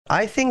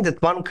I think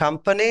that one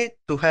company,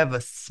 to have a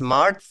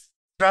smart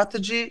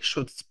strategy,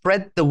 should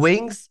spread the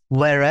wings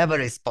wherever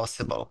is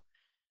possible.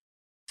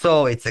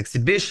 So it's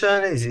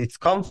exhibition, it's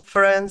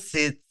conference,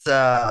 it's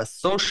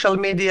social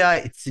media,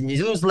 it's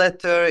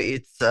newsletter,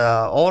 it's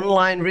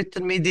online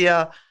written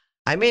media.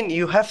 I mean,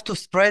 you have to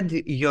spread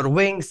your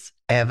wings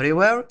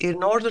everywhere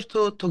in order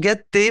to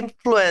get the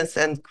influence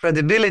and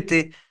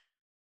credibility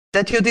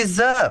that you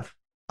deserve.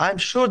 I'm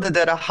sure that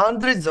there are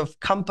hundreds of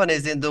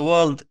companies in the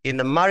world in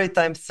the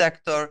maritime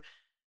sector,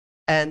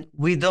 and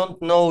we don't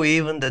know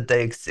even that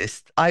they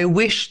exist. I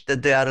wish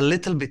that they are a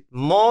little bit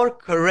more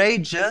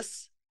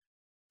courageous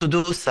to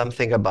do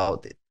something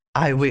about it.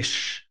 I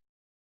wish.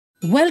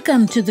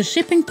 Welcome to the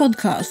Shipping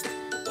Podcast,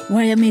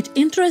 where I meet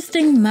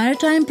interesting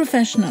maritime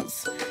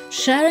professionals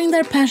sharing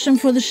their passion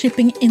for the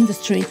shipping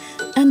industry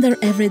and their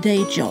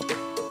everyday job.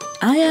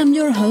 I am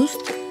your host.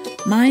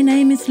 My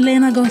name is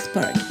Lena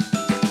Gothberg.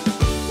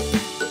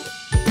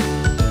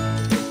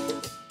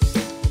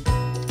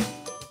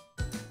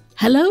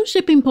 Hello,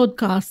 Shipping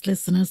Podcast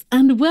listeners,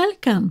 and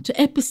welcome to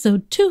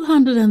episode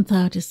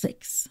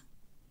 236.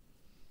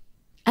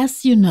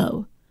 As you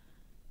know,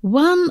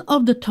 one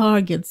of the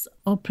targets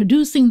of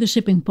producing the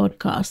Shipping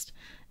Podcast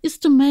is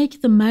to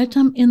make the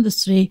maritime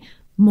industry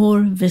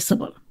more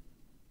visible.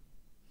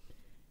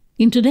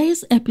 In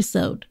today's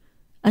episode,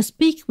 I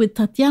speak with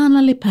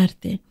Tatiana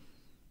Liperti,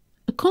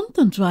 a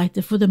content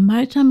writer for the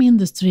maritime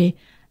industry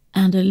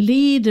and a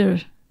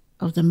leader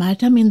of the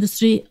maritime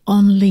industry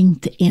on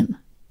LinkedIn.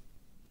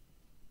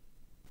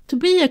 To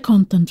be a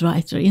content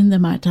writer in the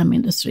maritime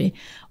industry,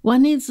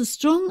 one needs a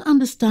strong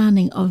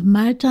understanding of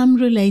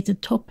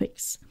maritime-related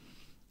topics,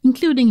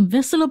 including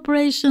vessel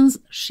operations,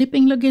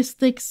 shipping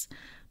logistics,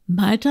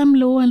 maritime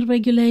law and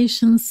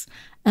regulations,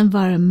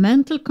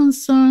 environmental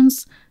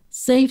concerns,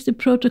 safety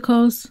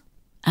protocols,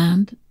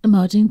 and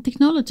emerging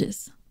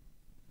technologies.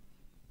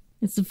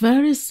 It's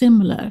very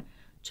similar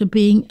to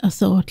being a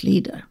thought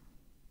leader.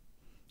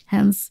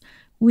 Hence,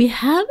 we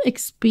have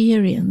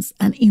experience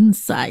and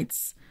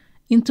insights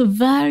into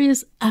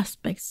various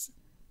aspects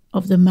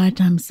of the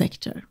maritime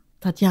sector,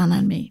 Tatiana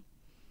and me,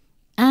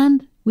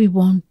 and we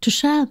want to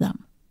share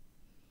them.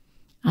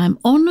 I'm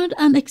honored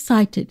and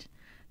excited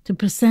to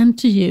present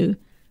to you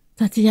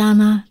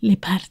Tatiana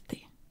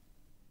Liperti.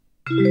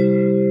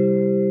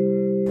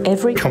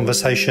 Every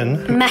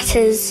conversation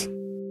matters.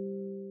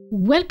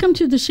 Welcome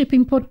to the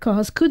Shipping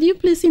Podcast. Could you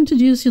please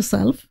introduce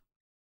yourself?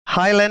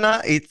 Hi,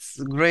 Lena.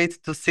 It's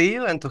great to see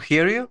you and to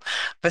hear you.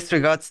 Best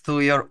regards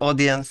to your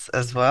audience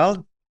as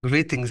well.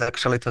 Greetings,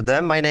 actually, to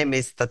them. My name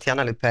is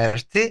Tatiana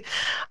Liperti.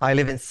 I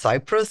live in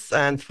Cyprus,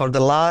 and for the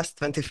last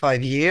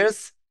 25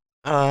 years,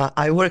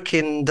 I work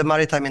in the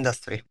maritime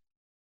industry.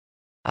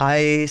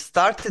 I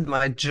started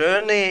my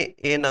journey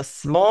in a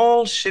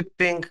small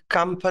shipping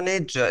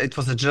company. It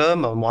was a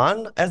German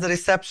one, as a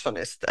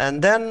receptionist.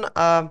 And then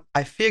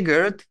I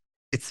figured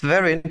it's a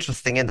very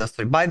interesting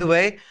industry. By the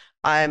way,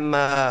 I'm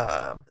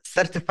a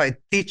certified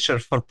teacher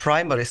for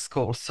primary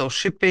school. So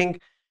shipping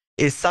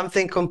is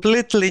something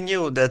completely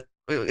new.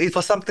 It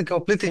was something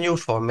completely new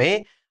for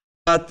me.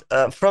 But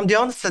from the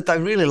onset, I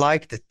really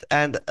liked it.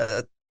 And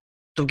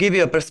to give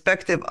you a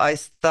perspective, I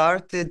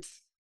started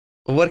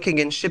working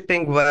in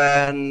shipping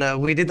when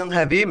we didn't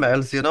have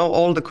emails,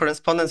 all the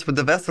correspondence with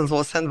the vessels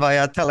was sent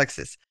via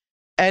telexes.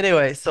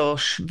 Anyway, so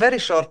very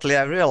shortly,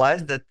 I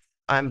realized that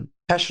I'm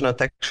passionate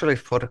actually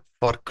for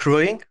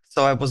crewing.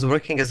 So I was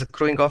working as a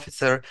crewing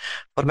officer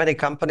for many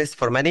companies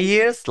for many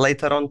years,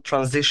 later on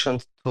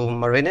transitioned to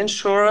marine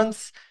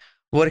insurance,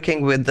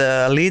 working with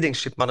the leading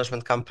ship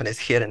management companies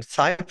here in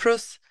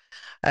Cyprus.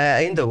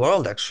 In the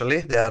world,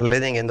 actually. They are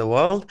leading in the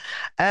world.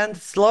 And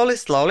slowly,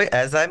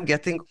 as I'm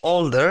getting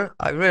older,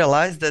 I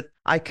realized that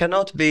I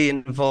cannot be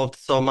involved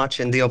so much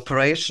in the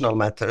operational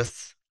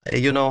matters.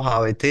 You know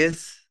how it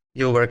is.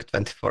 You work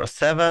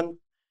 24/7.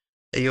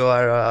 You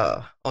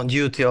are on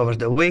duty over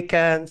the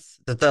weekends.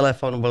 The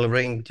telephone will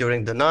ring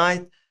during the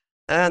night.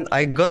 And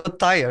I got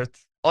tired.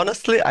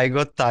 Honestly, I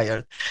got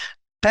tired.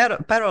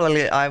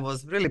 Parallelly, I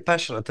was really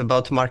passionate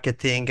about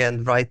marketing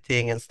and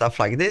writing and stuff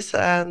like this.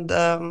 And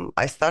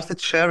I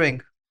started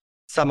sharing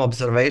some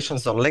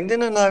observations on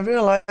LinkedIn, and I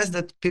realized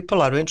that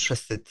people are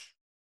interested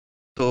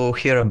to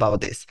hear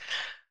about this.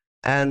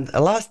 And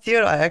last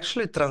year, I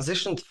actually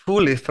transitioned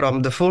fully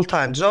from the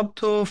full-time job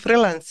to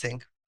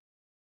freelancing.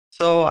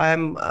 So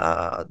I'm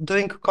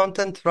doing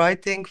content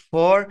writing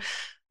for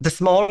the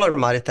smaller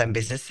maritime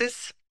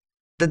businesses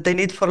that they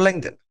need for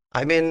LinkedIn.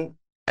 I mean,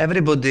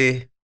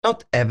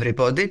 not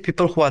everybody,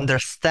 people who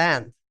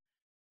understand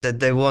that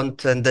they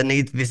want and they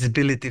need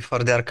visibility for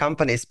their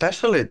company,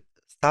 especially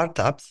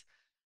startups,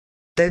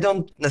 they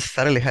don't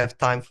necessarily have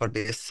time for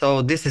this.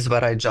 So this is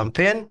where I jump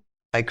in.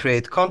 I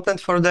create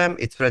content for them.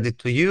 It's ready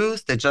to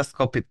use. They just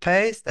copy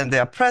paste and they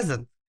are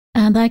present.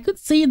 And I could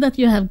see that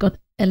you have got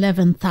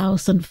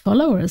 11,000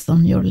 followers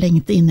on your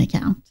LinkedIn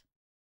account.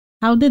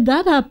 How did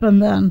that happen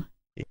then?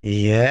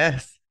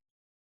 Yes.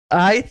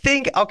 I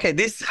think, okay,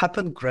 this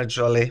happened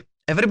gradually.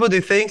 Everybody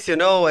thinks,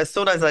 as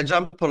soon as I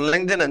jump on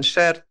LinkedIn and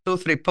share two,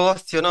 three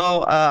posts,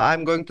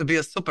 I'm going to be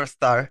a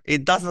superstar.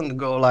 It doesn't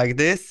go like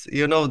this.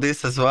 You know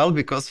this as well,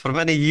 because for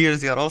many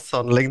years you're also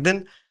on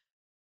LinkedIn.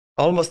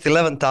 Almost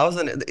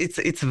 11,000.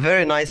 It's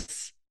very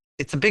nice.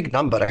 It's a big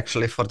number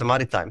actually for the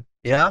maritime.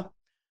 Yeah.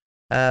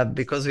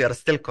 Because we are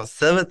still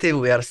conservative,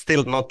 we are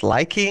still not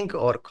liking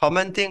or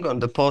commenting on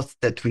the posts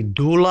that we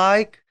do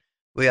like.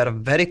 We are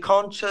very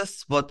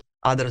conscious what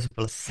others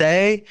will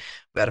say.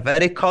 We are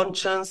very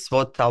conscious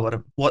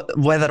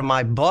whether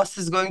my boss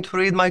is going to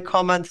read my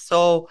comments.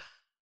 So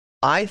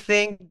I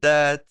think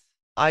that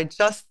I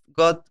just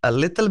got a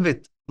little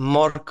bit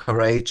more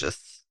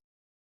courageous.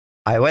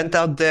 I went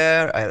out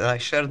there and I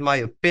shared my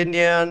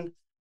opinion.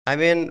 I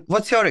mean,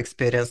 what's your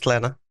experience,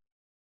 Lena?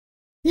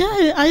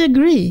 Yeah, I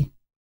agree.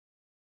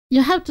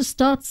 You have to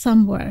start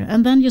somewhere,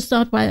 and then you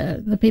start by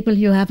the people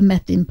you have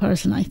met in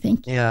person, I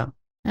think. Yeah.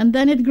 And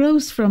then it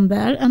grows from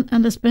there,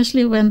 and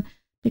especially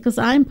because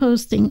I'm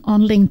posting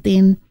on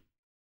LinkedIn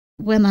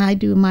when I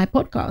do my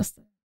podcast,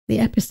 the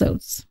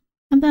episodes,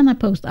 and then I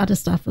post other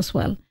stuff as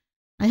well.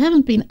 I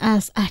haven't been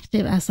as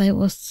active as I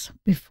was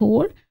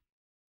before,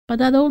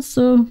 but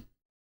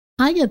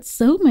I get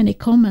so many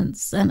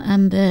comments,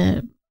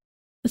 and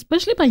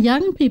especially by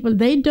young people,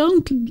 they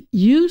don't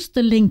use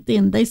the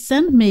LinkedIn. They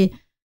send me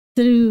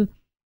through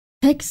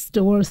text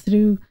or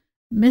through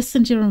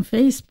Messenger on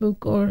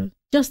Facebook or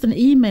just an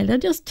email. They're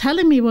just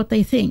telling me what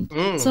they think.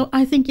 So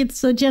I think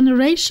it's a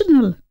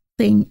generational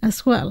thing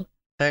as well.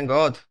 Thank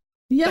God.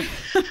 Yeah.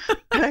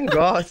 Thank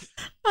God.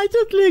 I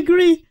totally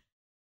agree.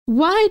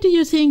 Why do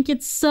you think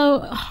it's so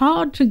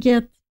hard to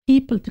get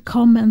people to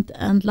comment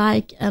and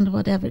like and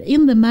whatever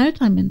in the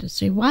maritime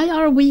industry? Why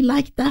are we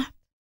like that?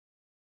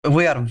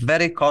 We are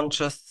very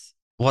conscious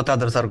what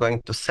others are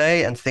going to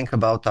say and think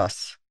about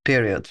us,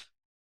 period.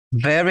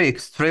 Very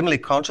extremely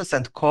conscious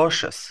and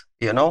cautious,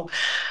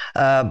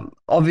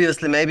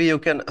 Obviously, maybe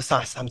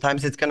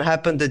sometimes it can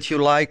happen that you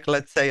like,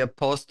 let's say, a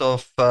post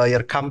of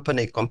your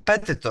company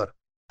competitor.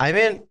 I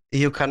mean,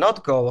 you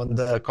cannot go on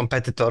the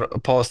competitor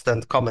post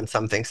and comment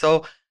something.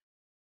 So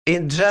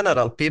in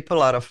general,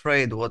 people are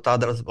afraid what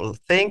others will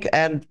think,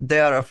 and they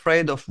are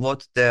afraid of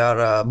what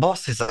their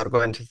bosses are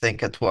going to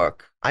think at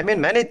work. I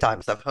mean, many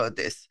times I've heard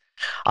this.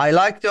 I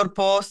liked your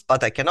post,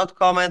 but I cannot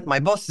comment. My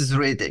boss is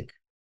reading.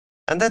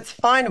 And that's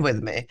fine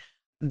with me.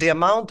 The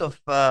amount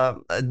of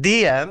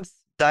DMs,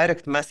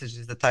 direct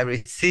messages that I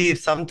receive,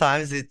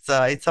 sometimes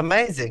it's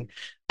amazing.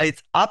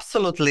 It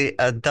absolutely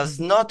does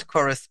not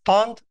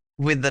correspond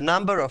with the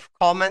number of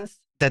comments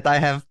that I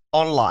have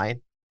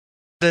online.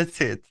 That's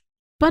it.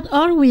 But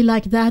are we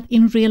like that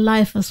in real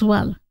life as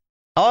well?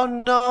 Oh,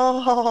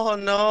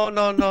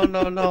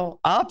 no.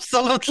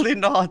 Absolutely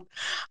not.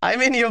 I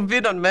mean, you've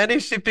been on many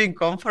shipping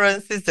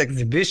conferences,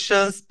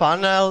 exhibitions,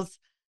 panels.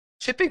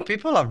 Shipping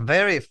people are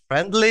very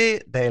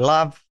friendly. They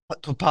love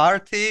to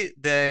party.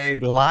 They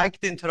like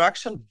the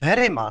interaction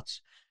very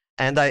much.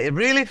 And I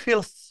really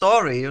feel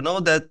sorry,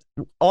 that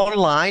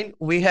online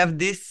we have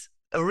this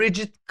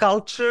rigid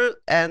culture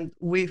and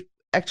we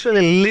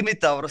actually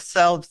limit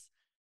ourselves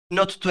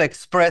not to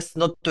express,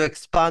 not to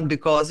expand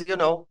because,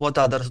 what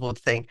others would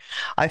think.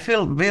 I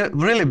feel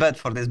really bad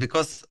for this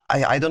because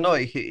I don't know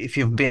if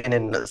you've been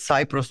in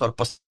Cyprus or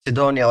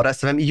Posidonia or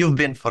SMM, you've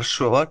been for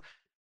sure.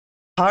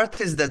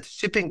 Parties that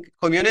shipping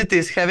community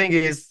is having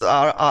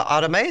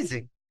are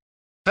amazing,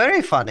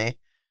 very funny.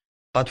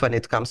 But when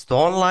it comes to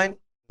online,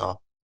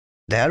 no.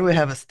 There we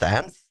have a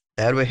stance.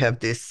 There we have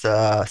this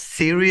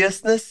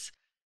seriousness,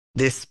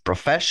 this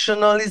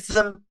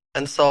professionalism,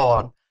 and so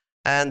on.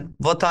 And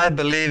what I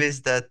believe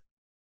is that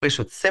we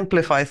should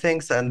simplify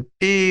things and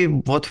be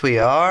what we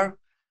are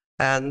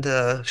and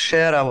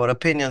share our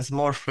opinions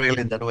more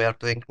freely than we are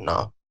doing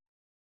now.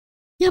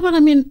 Yeah, but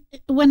I mean,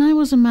 when I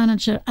was a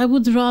manager, I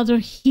would rather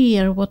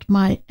hear what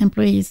my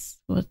employees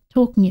were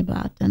talking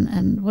about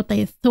and what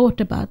they thought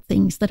about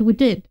things that we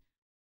did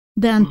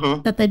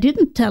than that they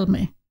didn't tell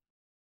me.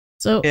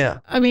 So, yeah.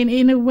 I mean,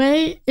 in a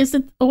way, is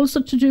it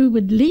also to do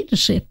with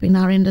leadership in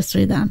our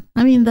industry then?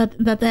 I mean,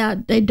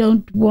 that they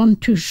don't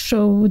want to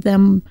show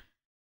them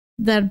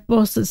their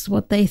bosses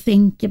what they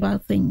think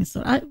about things.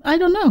 So I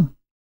don't know.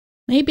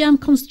 Maybe I'm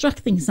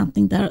constructing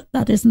something there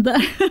that isn't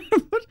there.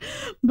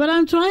 But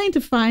I'm trying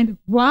to find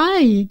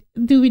why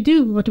do we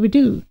do what we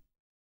do?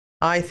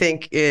 I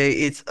think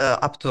it's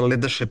up to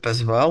leadership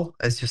as well,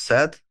 as you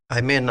said.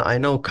 I mean, I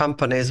know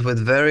companies with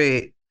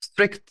very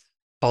strict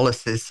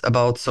policies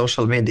about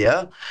social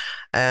media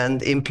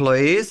and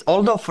employees,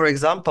 although, for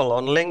example,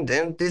 on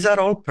LinkedIn, these are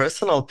all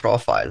personal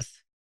profiles.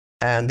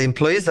 And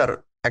employees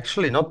are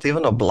actually not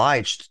even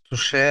obliged to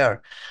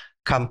share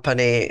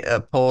company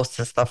posts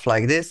and stuff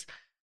like this.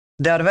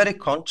 They are very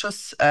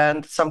conscious,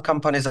 and some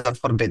companies are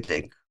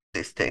forbidding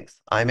these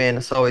things. I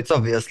mean, so it's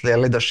obviously a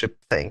leadership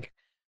thing.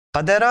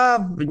 But there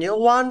are new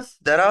ones,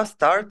 there are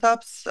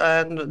startups,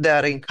 and they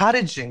are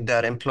encouraging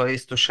their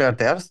employees to share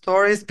their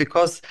stories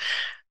because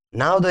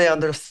now they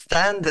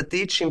understand that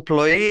each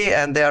employee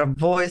and their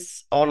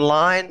voice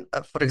online,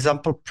 for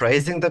example,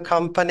 praising the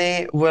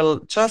company, will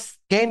just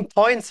gain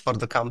points for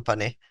the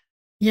company.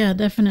 Yeah,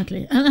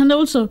 definitely. And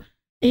also,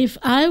 if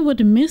I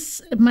would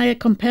miss my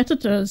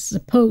competitor's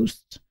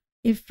post,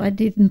 if I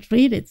didn't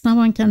read it,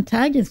 someone can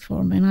tag it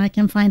for me and I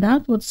can find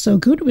out what's so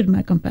good with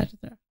my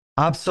competitor.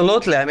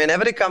 Absolutely. I mean,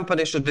 every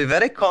company should be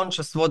very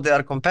conscious what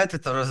their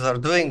competitors are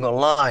doing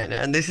online.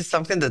 And this is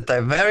something that I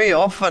very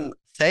often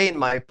say in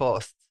my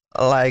posts,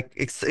 like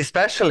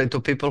especially to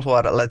people who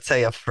are, let's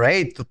say,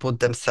 afraid to put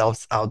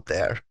themselves out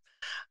there.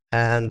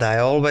 And I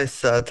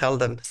always tell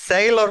them,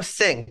 sail or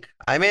sink.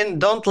 I mean,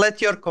 don't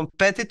let your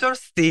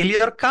competitors steal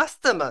your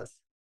customers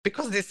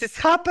because this is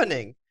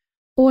happening.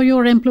 Or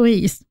your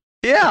employees.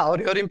 Yeah, or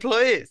your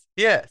employees.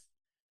 Yes.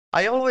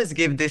 I always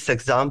give this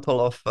example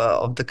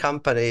of the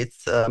company.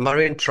 It's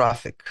marine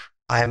traffic.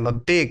 I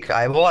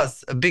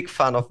was a big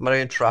fan of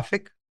marine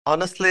traffic.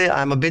 Honestly,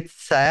 I'm a bit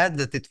sad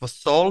that it was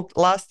sold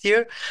last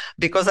year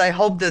because I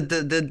hope that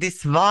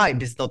this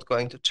vibe is not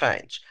going to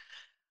change.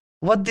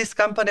 What this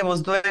company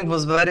was doing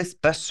was very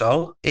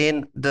special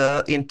in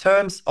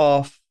terms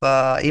of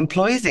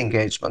employees'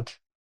 engagement.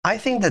 I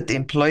think that the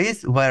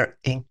employees were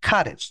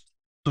encouraged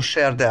to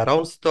share their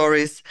own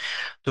stories,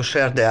 to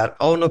share their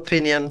own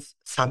opinions.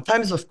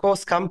 Sometimes, of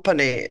course,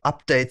 company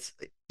updates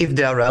if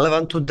they are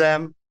relevant to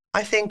them.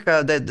 I think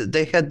that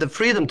they had the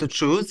freedom to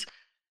choose,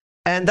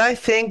 and I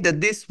think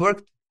that this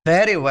worked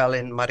very well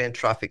in marine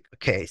traffic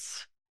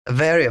case.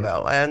 Very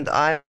well. And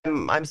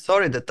I'm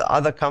sorry that the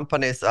other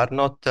companies are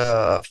not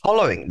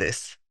following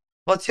this.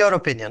 What's your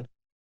opinion?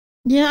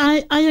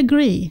 Yeah, I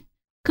agree.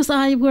 Because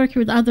I work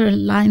with other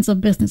lines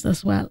of business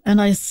as well,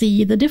 and I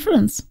see the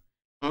difference.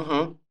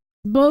 Mm-hmm.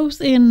 Both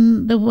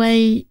in the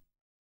way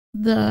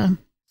the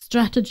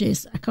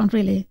strategies, I can't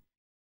really,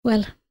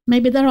 well,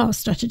 maybe there are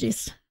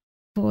strategies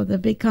for the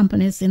big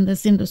companies in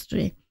this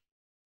industry,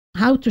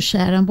 how to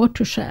share and what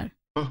to share.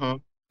 Mm-hmm.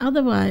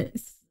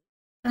 Otherwise,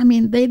 I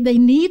mean, they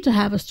need to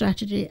have a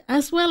strategy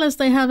as well as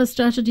they have a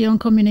strategy on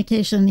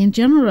communication in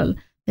general.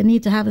 They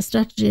need to have a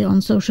strategy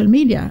on social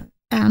media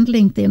and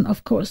LinkedIn,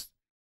 of course.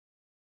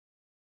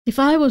 If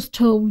I was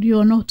told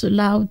you're not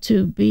allowed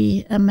to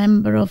be a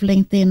member of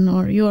LinkedIn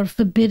or you're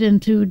forbidden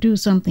to do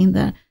something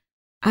there,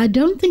 I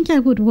don't think I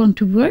would want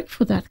to work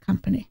for that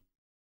company.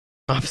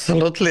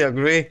 Absolutely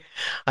agree.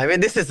 I mean,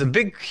 this is a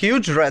big,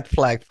 huge red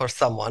flag for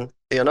someone.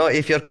 You know,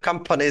 if your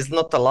company is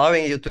not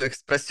allowing you to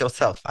express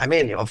yourself. I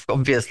mean,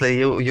 obviously,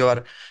 you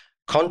are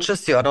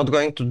conscious. You are not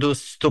going to do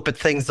stupid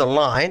things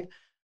online,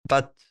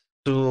 but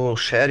to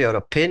share your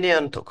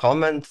opinion, to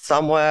comment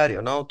somewhere,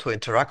 you know, to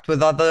interact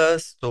with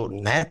others, to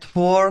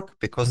network,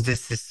 because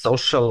this is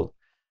social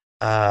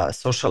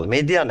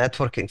media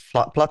networking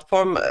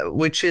platform,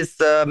 which is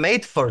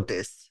made for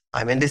this.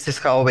 I mean, this is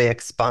how we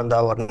expand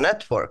our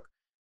network.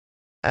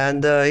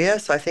 And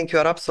yes, I think you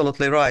are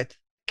absolutely right.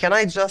 Can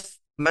I just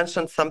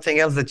mention something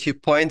else that you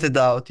pointed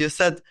out? You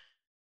said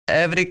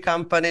every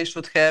company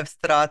should have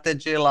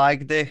strategy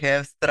like they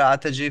have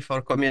strategy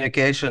for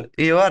communication.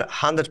 You are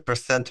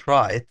 100%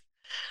 right.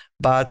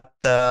 But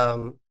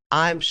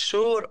I'm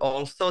sure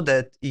also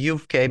that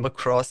you've came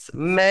across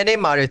many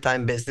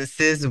maritime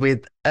businesses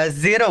with a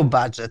zero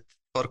budget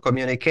for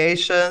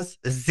communications,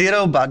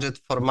 zero budget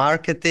for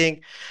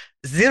marketing,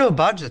 zero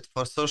budget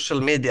for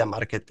social media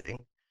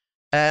marketing.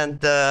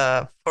 And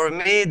for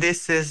me,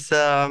 this is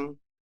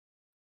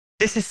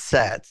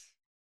sad.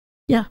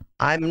 Yeah.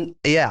 I'm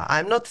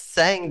not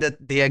saying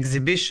that the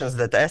exhibitions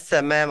that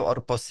SMM or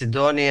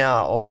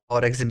Posidonia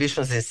or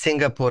exhibitions in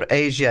Singapore,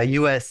 Asia,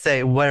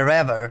 USA,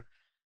 wherever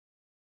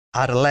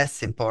are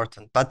less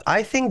important. But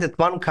I think that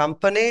one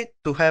company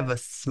to have a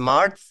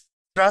smart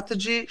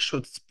strategy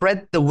should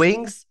spread the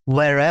wings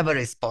wherever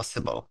is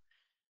possible.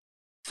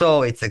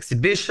 So it's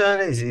exhibition,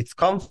 it's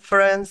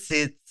conference,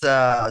 it's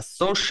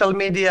social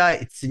media,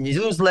 it's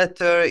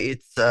newsletter,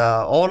 it's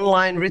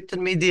online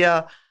written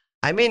media.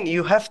 I mean,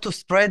 you have to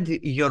spread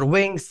your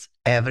wings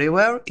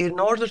everywhere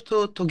in order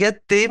to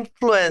get the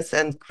influence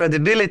and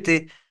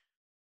credibility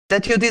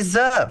that you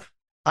deserve.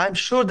 I'm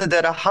sure that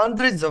there are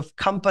hundreds of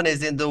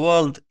companies in the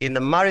world in the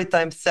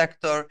maritime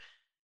sector,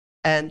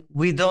 and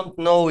we don't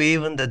know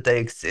even that they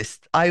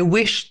exist. I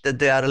wish that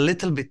they are a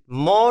little bit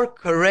more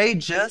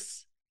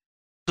courageous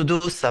to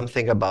do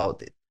something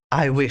about it.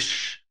 I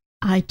wish.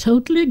 I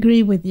totally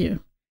agree with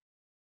you.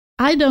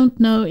 I don't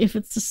know if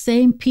it's the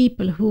same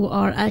people who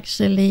are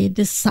actually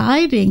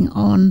deciding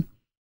on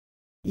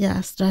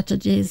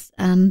strategies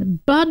and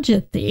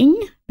budgeting,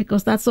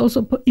 because that's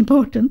also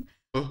important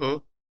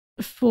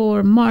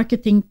for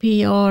marketing,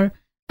 PR,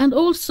 and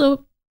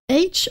also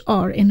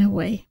HR in a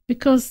way,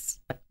 because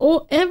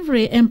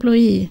every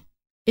employee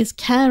is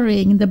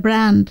carrying the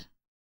brand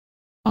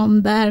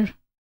on their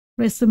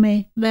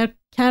resume. They're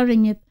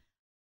carrying it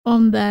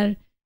on their,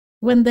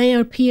 when they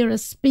appear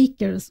as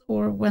speakers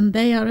or when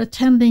they are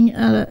attending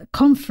a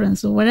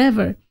conference or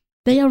whatever,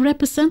 they are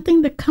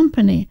representing the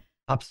company.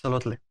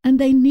 Absolutely. And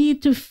they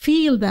need to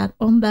feel that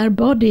on their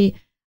body.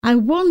 I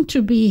want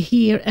to be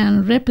here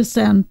and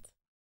represent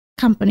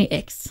company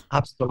X.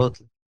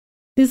 Absolutely.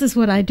 This is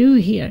what I do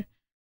here.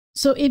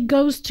 So it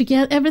goes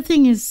together.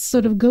 Everything is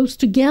sort of goes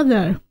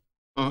together.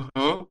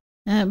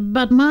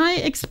 But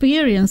my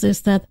experience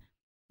is that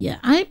Yeah,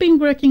 I've been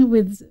working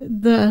with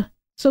the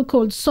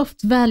so-called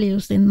soft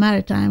values in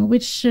maritime,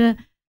 which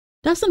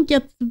doesn't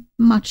get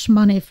much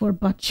money for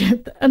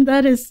budget, and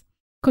that is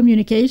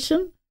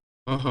communication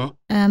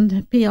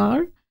and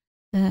PR.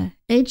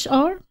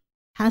 HR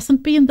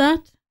hasn't been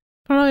that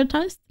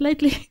prioritized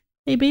lately.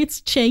 Maybe it's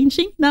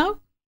changing now.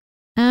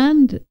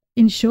 And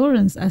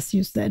insurance, as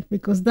you said,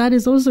 because that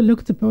is also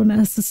looked upon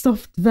as a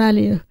soft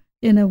value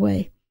in a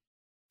way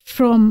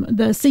from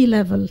the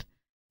C-level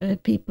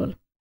people.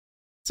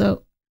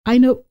 So I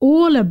know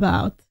all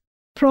about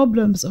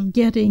problems of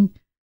getting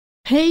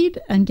paid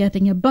and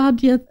getting a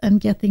budget and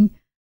getting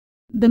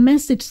the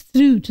message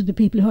through to the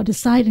people who are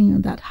deciding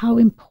on that, how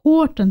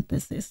important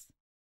this is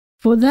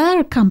for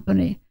their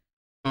company.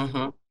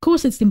 Of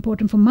course, it's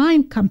important for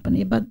my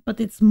company, but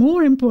it's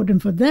more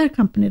important for their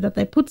company that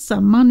they put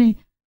some money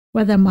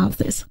where their mouth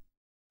is.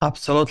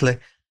 Absolutely.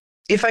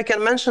 If I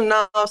can mention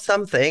now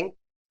something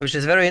which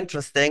is very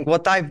interesting,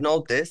 what I've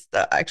noticed,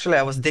 actually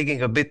I was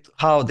digging a bit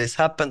how this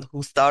happened,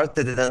 who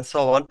started it and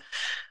so on.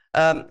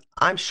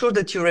 I'm sure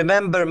that you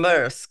remember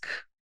Maersk.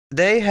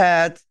 They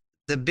had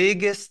the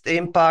biggest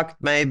impact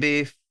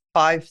maybe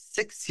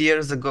 5-6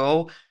 years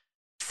ago.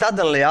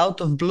 Suddenly, out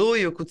of blue,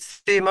 you could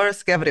see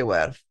Maersk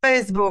everywhere.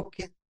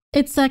 Facebook.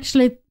 It's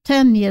actually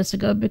 10 years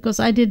ago because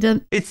I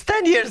didn't. It's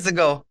 10 years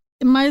ago.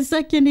 My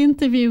second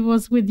interview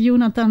was with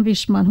Jonathan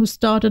Wichmann, who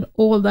started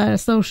all their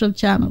social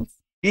channels.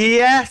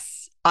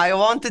 Yes, I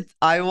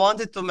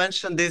wanted to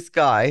mention this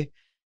guy.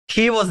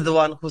 He was the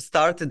one who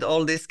started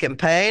all this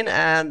campaign.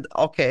 And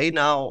okay,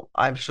 now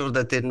I'm sure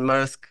that in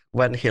Maersk,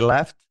 when he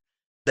left,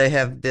 they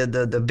have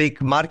the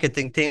big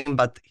marketing team,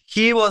 but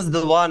he was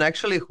the one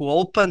actually who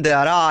opened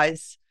their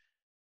eyes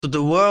to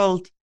the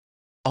world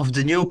of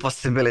the new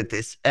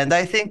possibilities. And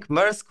I think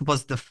Maersk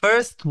was the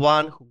first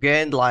one who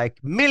gained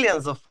like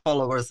millions of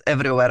followers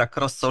everywhere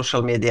across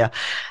social media.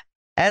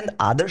 And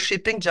other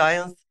shipping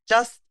giants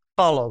just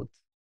followed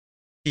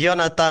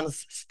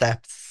Jonathan's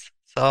steps.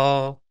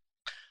 So,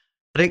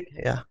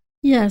 yeah.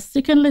 Yes,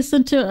 you can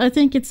listen to, I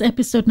think it's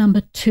episode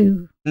number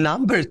 2.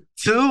 Number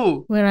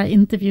 2? Where I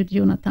interviewed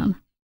Jonathan.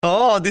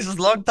 Oh, this is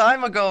a long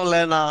time ago,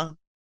 Lena.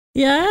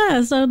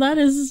 Yeah, so that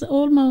is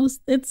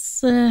almost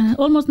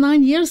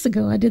 9 years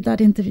ago I did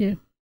that interview.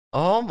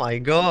 Oh my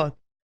God.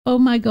 Oh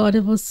my God,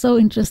 it was so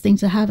interesting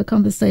to have a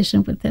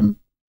conversation with him.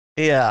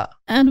 Yeah.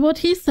 And what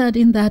he said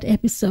in that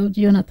episode,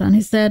 Jonathan,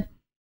 he said,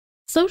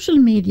 social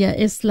media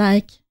is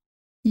like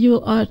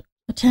you are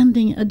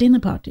attending a dinner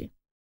party.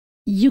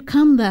 You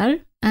come there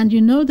and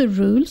you know the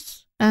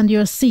rules and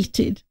you're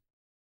seated.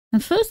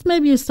 And first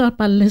maybe you start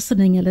by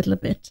listening a little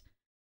bit.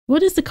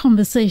 What is the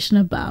conversation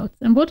about?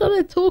 And what are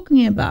they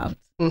talking about?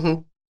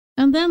 And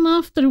then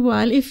after a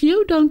while, if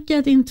you don't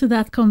get into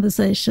that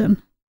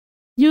conversation,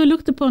 you're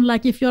looked upon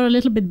like if you're a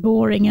little bit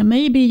boring and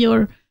maybe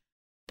your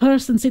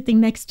person sitting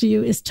next to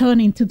you is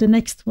turning to the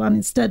next one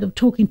instead of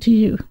talking to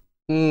you.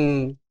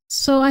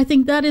 So I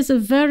think that is a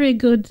very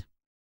good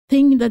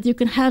thing that you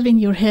can have in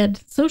your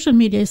head. Social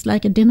media is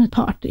like a dinner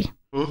party.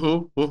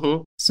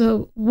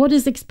 So what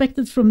is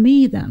expected from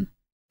me then?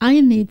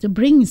 I need to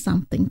bring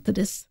something to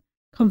this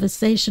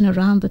conversation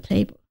around the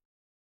table.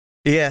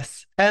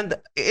 Yes. And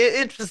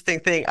interesting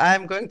thing,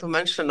 I'm going to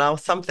mention now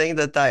something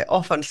that I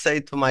often say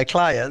to my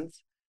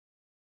clients.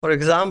 For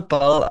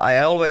example, I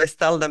always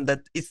tell them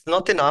that it's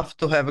not enough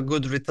to have a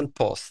good written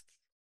post,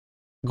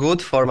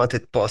 good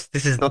formatted post.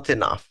 This is not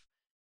enough.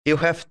 You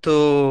have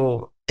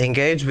to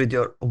engage with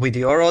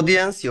your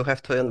audience. You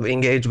have to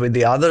engage with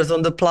the others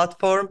on the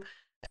platform.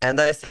 And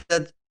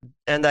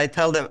I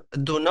tell them,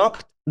 do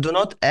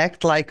not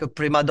act like a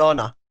prima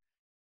donna.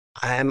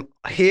 I'm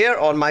here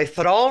on my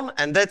throne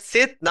and that's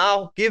it.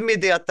 Now give me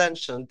the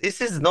attention. This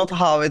is not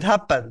how it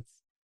happens.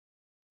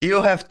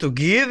 You have to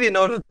give in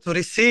order to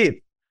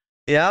receive.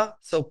 Yeah.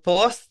 So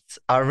posts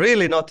are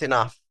really not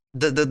enough.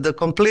 The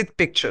complete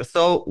picture.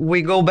 So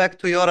we go back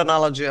to your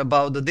analogy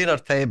about the dinner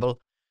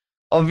table.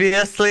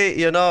 Obviously,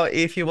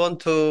 if you want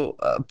to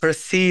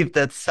perceive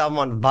that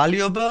someone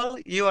valuable,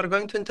 you are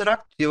going to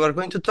interact. You are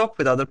going to talk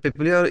with other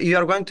people. You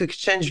are going to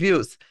exchange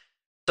views.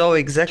 So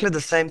exactly the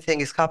same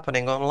thing is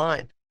happening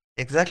online.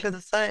 Exactly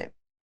the same.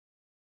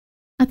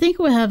 I think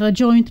we have a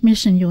joint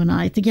mission, you and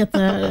I, to get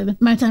the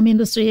maritime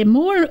industry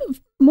more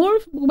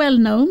well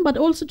known, but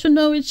also to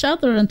know each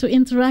other and to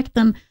interact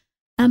and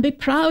be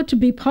proud to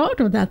be part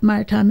of that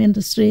maritime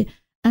industry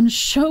and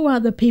show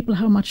other people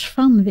how much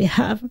fun we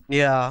have.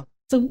 Yeah.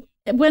 So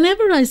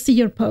whenever I see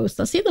your posts,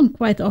 I see them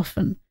quite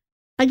often,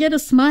 I get a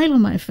smile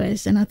on my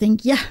face and I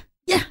think, yeah,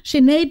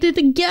 she nailed it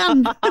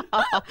again.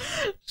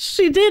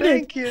 She did it.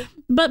 Thank you.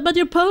 But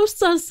your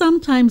posts are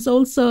sometimes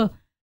also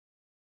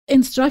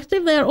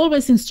instructive. They are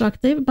always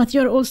instructive, but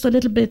you're also a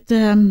little bit,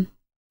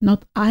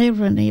 not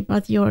irony,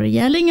 but you're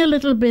yelling a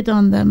little bit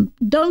on them.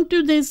 Don't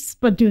do this,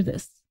 but do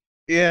this.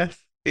 Yes.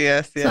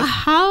 So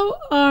how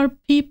are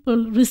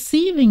people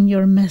receiving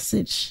your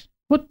message?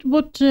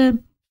 What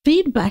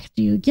feedback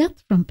do you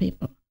get from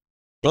people?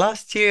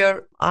 Last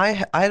year,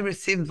 I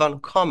received one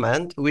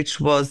comment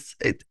which was,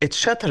 it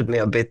shattered me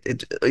a bit.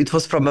 It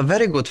was from a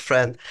very good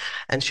friend.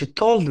 And she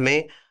told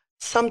me,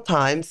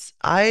 sometimes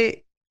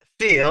I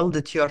feel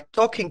that you are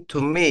talking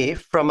to me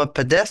from a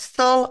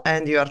pedestal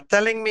and you are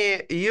telling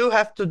me you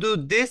have to do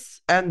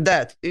this and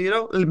that, be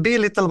a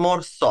little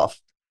more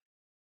soft.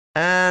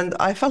 And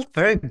I felt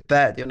very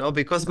bad,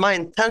 because my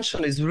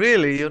intention is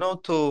really,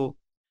 to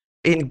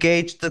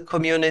engage the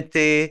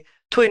community,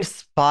 to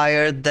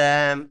inspire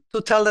them,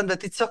 to tell them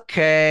that it's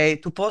okay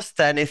to post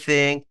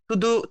anything,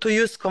 to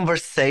use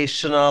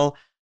conversational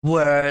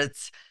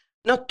words,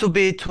 not to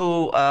be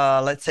too,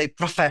 let's say,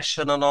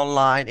 professional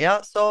online.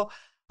 Yeah. So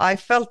I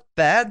felt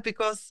bad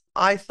because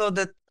I thought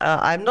that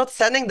I'm not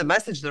sending the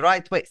message the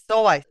right way.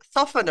 So I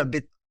softened a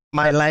bit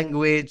my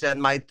language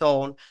and my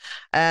tone.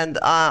 And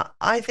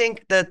I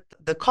think that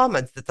the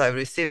comments that I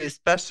receive,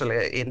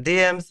 especially in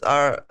DMs,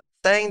 are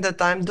saying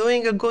that I'm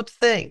doing a good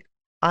thing.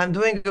 I'm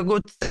doing a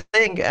good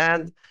thing,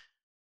 and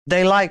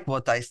they like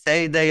what I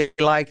say. They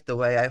like the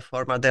way I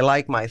format. They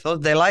like my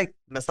thoughts. They like,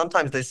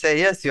 sometimes they say,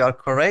 yes, you are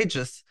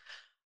courageous.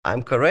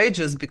 I'm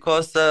courageous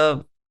because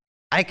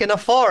I can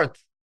afford.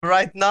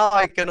 Right now,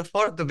 I can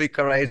afford to be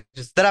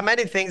courageous. There are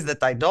many things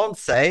that I don't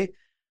say,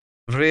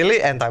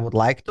 really, and I would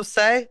like to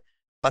say.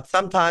 But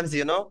sometimes,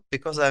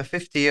 because I'm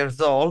 50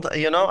 years old,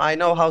 I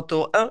know how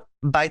to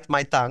bite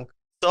my tongue.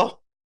 So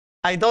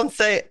I don't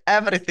say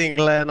everything,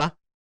 Lena.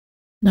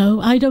 No,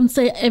 I don't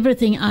say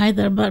everything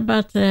either,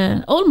 but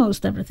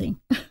almost everything.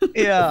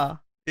 Yeah,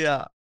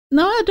 yeah.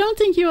 No, I don't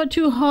think you are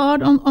too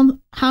hard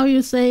on how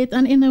you say it,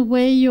 and in a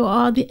way you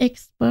are the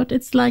expert.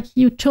 It's like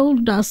you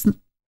told us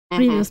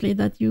previously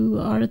that you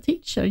are a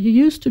teacher. You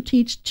used to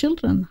teach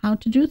children how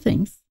to do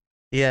things.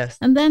 Yes.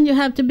 And then you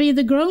have to be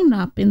the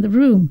grown-up in the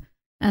room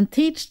and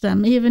teach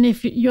them, even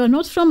if you're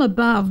not from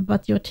above,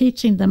 but you're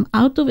teaching them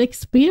out of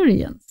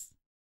experience.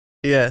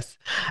 Yes.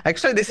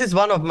 Actually, this is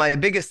one of my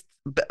biggest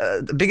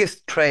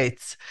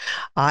traits.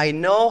 I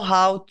know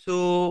how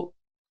to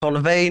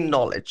convey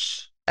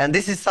knowledge. And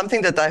this is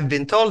something that I've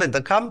been told in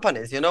the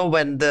companies,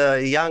 when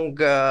the young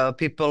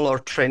people or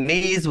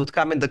trainees would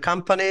come in the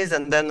companies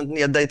and then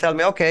they tell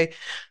me, okay,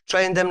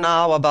 train them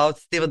now about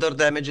stevedore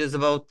damages,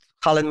 about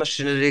hull and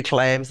machinery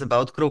claims,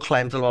 about crew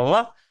claims, blah, blah,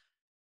 blah.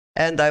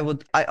 And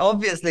I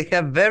obviously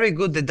have very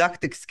good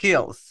didactic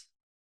skills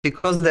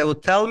because they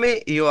would tell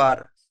me you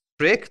are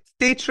strict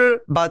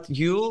teacher, but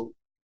you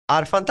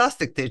are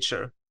fantastic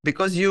teacher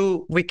because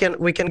we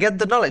can get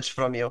the knowledge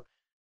from you.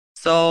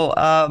 So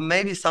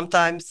maybe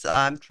sometimes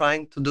I'm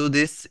trying to do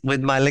this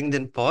with my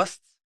LinkedIn posts,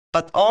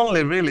 but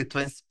only really to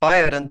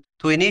inspire and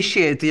to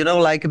initiate,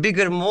 like a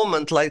bigger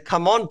movement, like,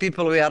 come on,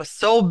 people, we are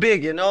so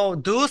big,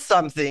 do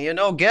something,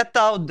 get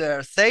out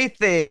there, say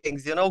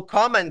things,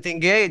 comment,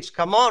 engage.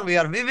 Come on, we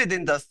are vivid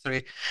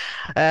industry.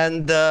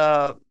 And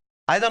I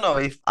don't know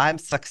if I'm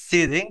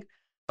succeeding,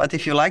 but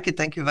if you like it,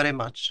 thank you very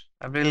much.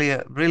 I really,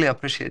 really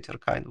appreciate your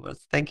kind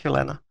words. Thank you,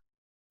 Lena.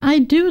 I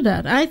do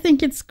that. I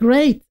think it's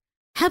great.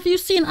 Have you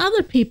seen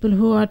other people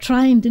who are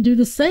trying to do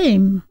the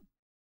same?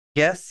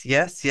 Yes,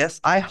 yes, yes.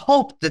 I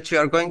hope that you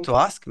are going to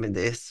ask me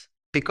this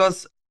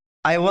because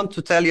I want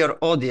to tell your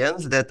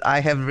audience that I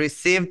have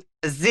received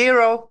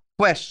 0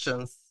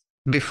 questions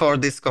before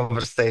this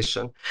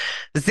conversation.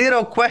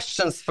 0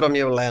 questions from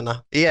you,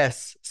 Lena.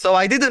 Yes. So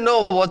I didn't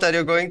know what are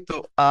you going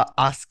to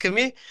ask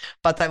me,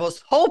 but I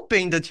was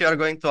hoping that you are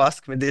going to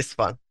ask me this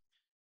one.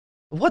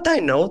 What I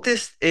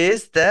noticed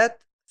is that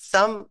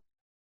some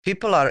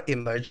people are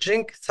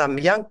emerging, some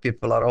young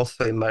people are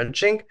also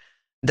emerging.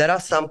 There are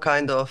some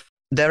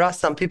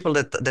people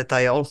that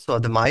I also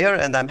admire,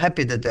 and I'm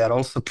happy that they are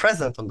also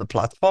present on the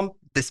platform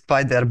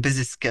despite their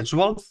busy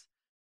schedules.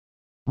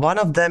 One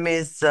of them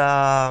is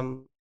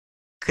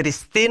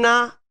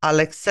Cristina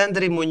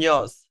Alexandri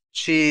Munoz.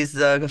 She's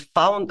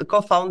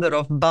co-founder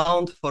of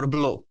Bound for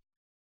Blue.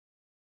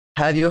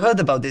 Have you heard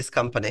about this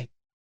company?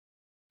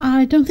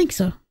 I don't think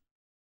so.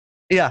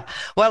 Yeah,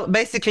 well,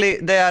 basically,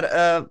 they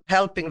are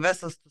helping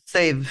vessels to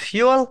save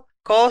fuel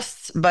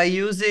costs by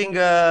using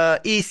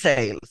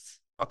e-sails.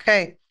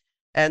 Okay,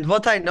 and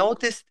what I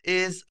noticed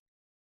is,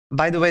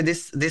 by the way,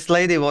 this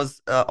lady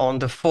was on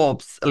the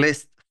Forbes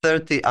list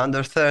 30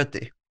 under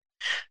 30.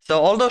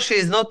 So although she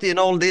is not in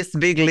all these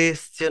big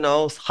lists,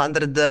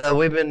 100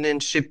 women in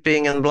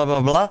shipping and blah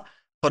blah blah,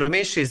 for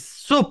me she's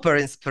super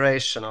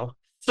inspirational,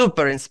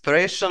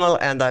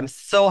 and I'm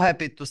so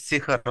happy to see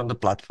her on the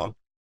platform.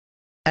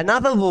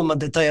 Another woman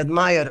that I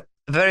admire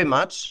very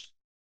much,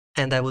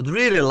 and I would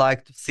really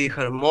like to see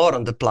her more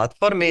on the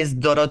platform, is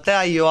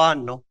Dorotea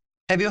Ioannou.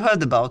 Have you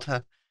heard about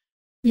her?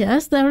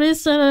 Yes, there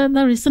is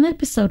an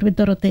episode with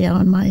Dorotea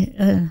on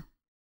my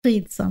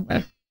feed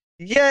somewhere.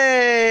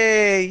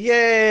 Yay!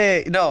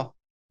 Yay! No,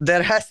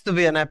 there has to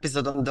be an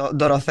episode on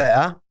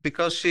Dorotea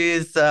because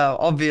she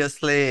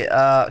obviously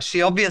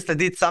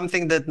did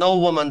something that no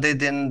woman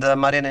did in the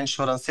marine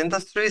insurance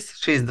industries.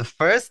 She's the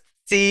first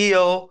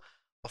CEO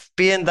of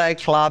P&I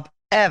Club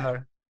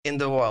ever in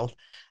the world.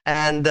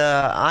 And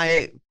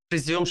I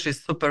presume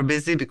she's super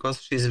busy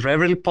because she's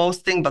rarely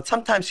posting, but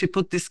sometimes she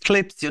put these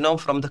clips,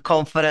 from the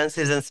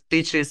conferences and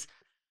speeches.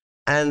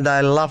 And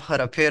I love her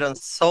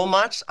appearance so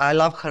much. I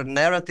love her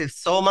narrative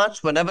so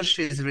much. Whenever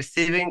she's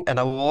receiving an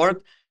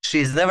award,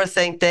 She's never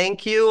saying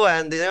thank you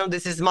and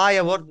this is my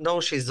award.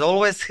 No, she's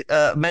always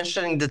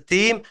mentioning the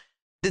team.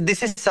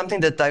 This is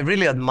something that I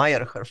really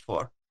admire her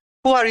for.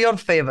 Who are your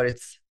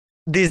favorites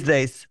these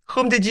days?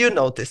 Whom did you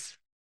notice?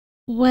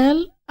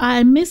 Well,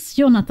 I miss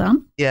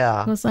Jonathan.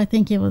 Yeah. Because I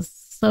think he was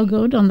so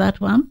good on that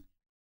one.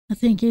 I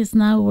think he's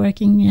now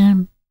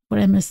working for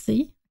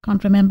MSC.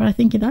 Can't remember. I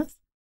think he does.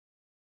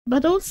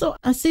 But also,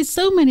 I see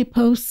so many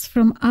posts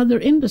from other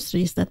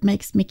industries that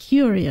makes me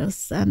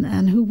curious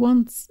and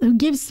who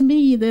gives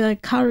me the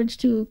courage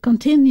to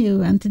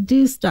continue and to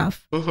do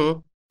stuff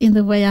in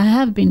the way I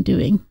have been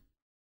doing.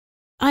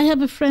 I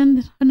have a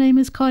friend, her name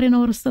is Karin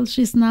Orsel.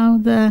 She's now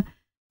the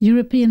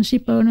European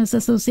Ship Owners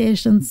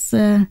Association's...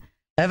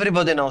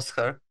 Everybody knows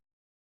her.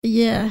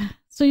 Yeah.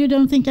 So you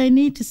don't think I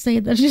need to say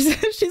that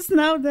she's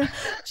now the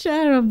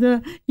chair of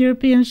the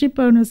European Ship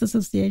Owners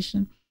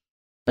Association.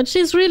 But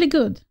she's really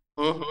good.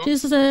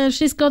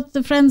 She's got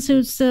the friends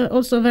who's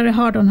also very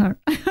hard on her.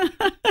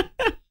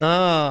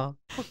 Oh,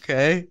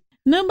 okay.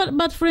 No,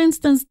 but for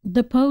instance,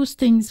 the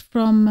postings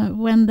from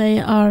when they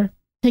are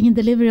taking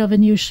delivery of a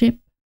new ship,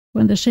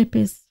 when the ship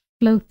is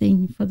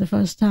floating for the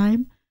first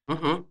time,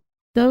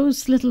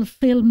 those little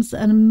films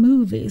and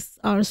movies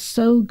are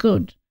so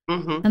good.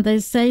 And they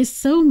say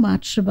so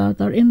much about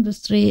our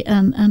industry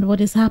and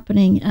what is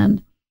happening.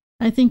 And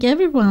I think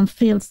everyone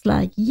feels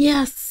like,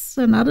 yes,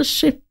 another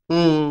ship.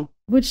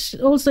 Which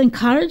also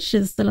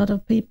encourages a lot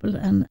of people.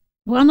 And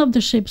one of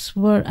the ships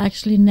were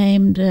actually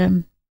named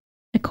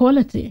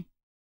Equality.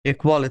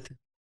 Equality.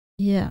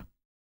 Yeah.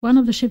 One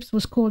of the ships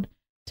was called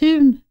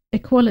Tune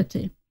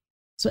Equality.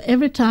 So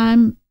every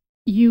time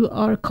you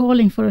are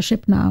calling for a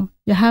ship now,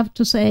 you have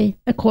to say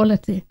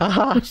Equality,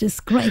 which is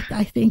great,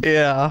 I think.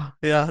 Yeah,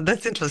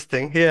 that's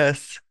interesting.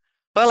 Yes.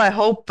 Well, I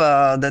hope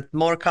that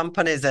more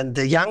companies and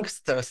the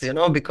youngsters,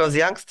 because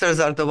youngsters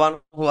are the ones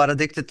who are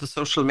addicted to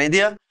social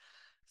media.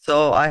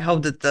 So I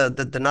hope that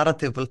the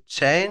narrative will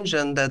change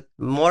and that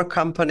more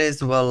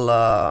companies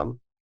will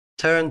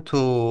turn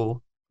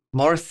to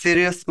more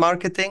serious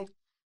marketing.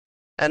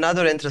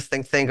 Another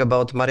interesting thing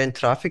about marine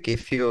traffic,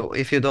 if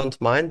you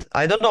don't mind,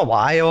 I don't know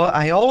why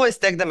I always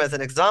take them as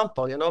an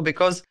example,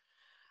 because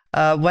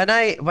when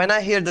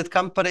I hear that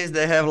companies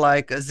they have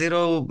like a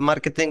zero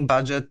marketing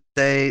budget,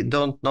 they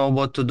don't know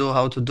what to do,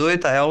 how to do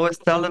it. I always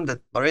tell them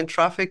that marine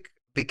traffic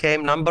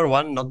became number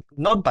one,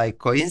 not by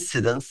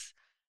coincidence.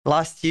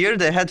 Last year,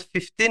 they had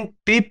 15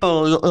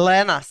 people,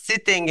 Lena,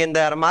 sitting in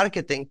their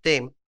marketing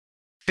team.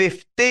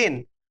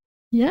 15.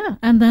 Yeah,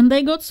 and then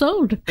they got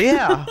sold.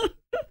 Yeah,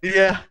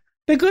 yeah.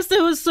 Because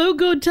they were so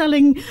good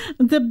telling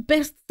the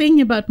best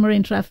thing about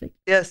marine traffic.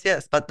 Yes.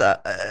 But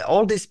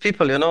all these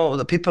people,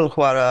 the people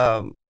who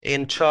are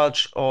in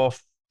charge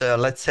of,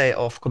 let's say,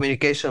 of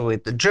communication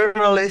with the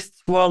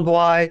journalists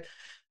worldwide,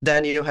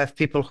 then you have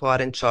people who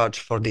are in charge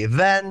for the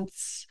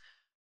events,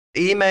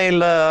 email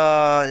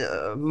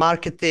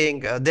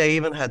marketing, they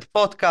even had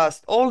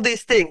podcasts, all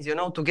these things,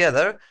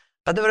 together.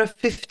 But there were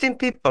 15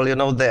 people,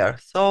 there.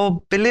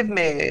 So believe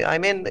me, I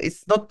mean,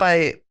 it's not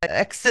by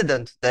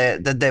accident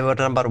that they were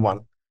number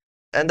one.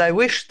 And I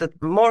wish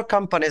that more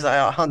companies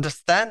are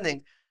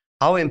understanding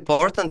how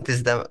important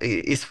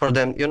is for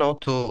them,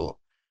 to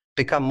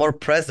become more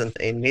present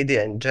in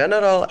media in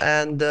general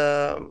and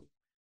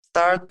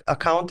start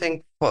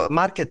accounting for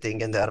marketing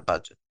in their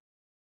budget.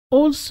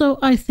 Also,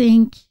 I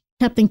think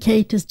Captain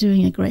Kate is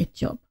doing a great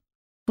job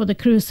for the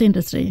cruise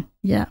industry.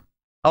 Yeah.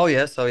 Oh,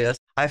 yes.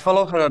 I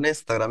follow her on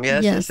Instagram.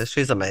 Yes.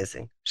 She's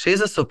amazing.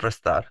 She's a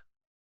superstar.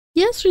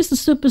 Yes, she's a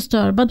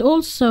superstar, but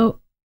also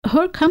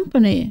her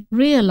company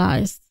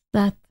realized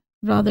that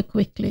rather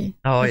quickly.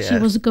 She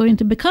was going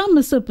to become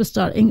a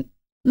superstar,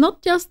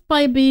 not just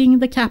by being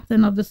the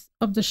captain of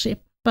the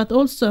ship, but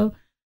also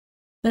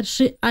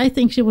that I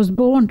think she was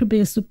born to be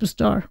a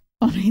superstar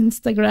on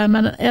Instagram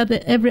and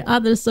every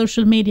other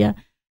social media.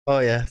 Oh,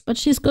 yes. But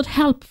she's got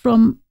help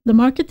from the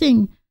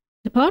marketing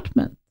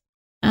department,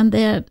 and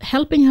they're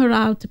helping her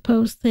out to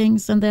post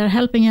things, and they're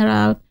helping her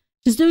out.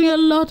 She's doing a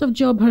lot of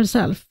job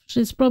herself.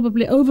 She's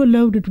probably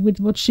overloaded with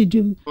what she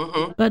do,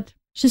 but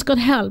she's got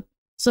help.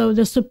 So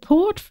the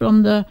support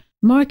from the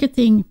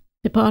marketing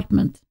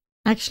department,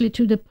 actually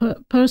to the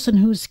person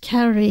who's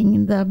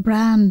carrying the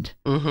brand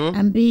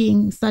and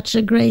being such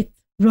a great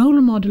role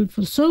model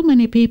for so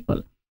many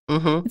people,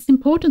 it's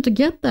important to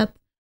get that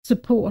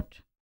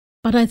support.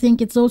 But I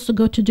think it's also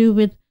got to do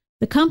with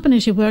the company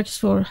she works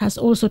for has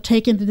also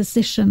taken the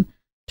decision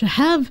to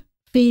have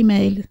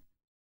female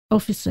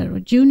officer or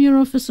junior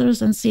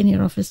officers and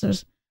senior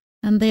officers.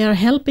 And they are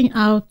helping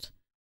out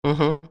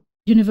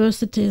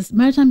universities,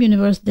 maritime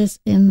universities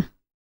in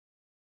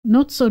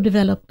not so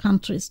developed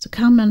countries to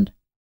come and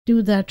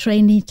do their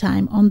trainee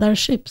time on their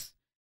ships.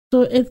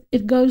 So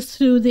it goes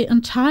through the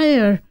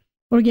entire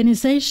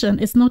organization.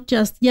 It's not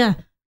just,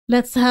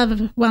 let's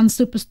have one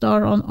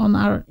superstar on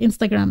our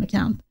Instagram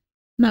account.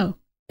 No,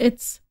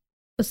 it's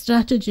a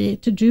strategy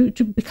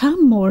to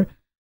become more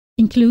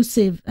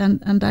inclusive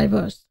and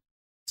diverse.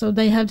 So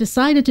they have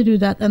decided to do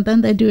that, and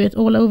then they do it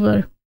all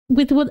over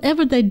with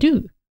whatever they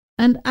do.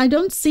 And I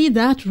don't see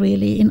that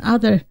really in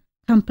other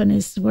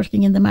companies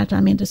working in the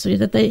maritime industry,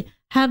 that they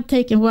have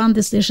taken one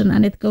decision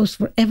and it goes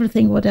for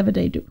everything, whatever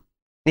they do.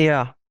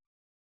 Yeah.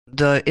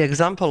 The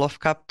example of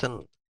Captain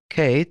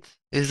Kate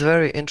is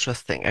very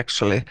interesting,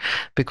 actually,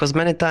 because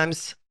many times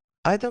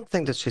I don't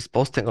think that she's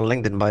posting on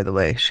LinkedIn, by the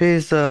way.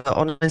 She's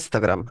on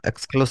Instagram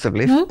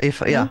exclusively. No?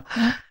 Yeah.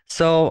 No.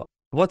 So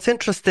what's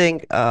interesting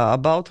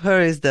about her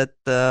is that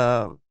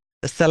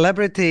a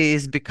celebrity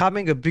is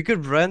becoming a bigger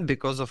brand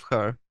because of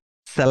her.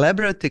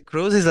 Celebrity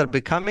cruises are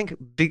becoming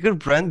bigger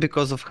brand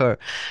because of her.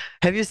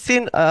 Have you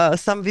seen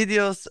some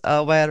videos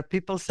where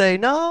people say,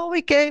 "No,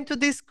 we came to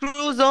this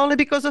cruise only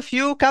because of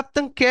you,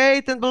 Captain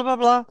Kate," and blah blah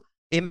blah?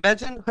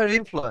 Imagine her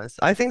influence.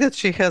 I think that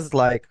she has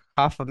like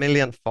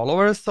 500,000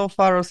 followers so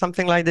far, or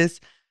something like this,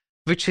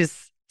 which is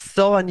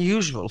so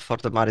unusual for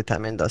the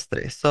maritime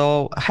industry.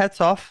 So hats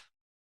off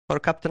for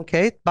Captain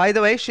Kate. By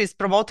the way, she's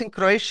promoting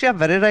Croatia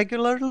very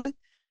regularly.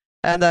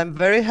 And I'm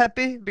very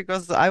happy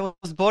because I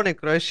was born in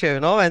Croatia,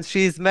 and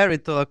she's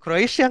married to a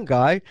Croatian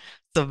guy.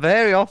 So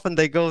very often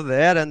they go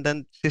there, and then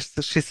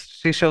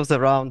she shows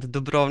around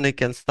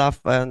Dubrovnik and stuff.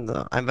 And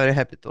I'm very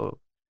happy to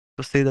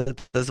see that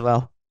as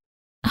well.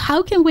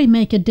 How can we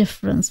make a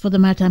difference for the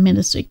maritime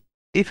industry?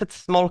 If it's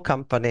a small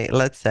company,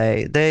 let's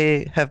say,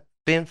 they have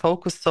been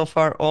focused so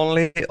far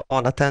only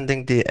on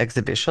attending the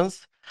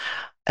exhibitions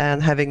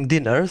and having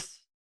dinners,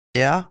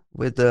 yeah,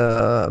 with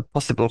the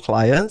possible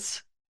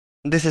clients.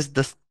 This is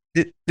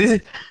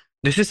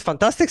this is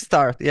fantastic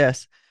start,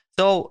 yes.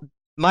 So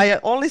my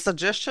only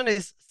suggestion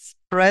is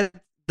spread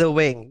the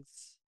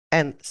wings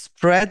and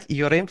spread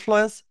your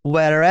influence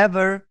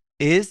wherever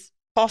is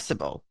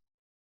possible.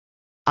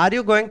 Are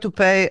you going to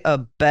pay a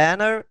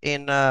banner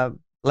in,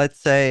 let's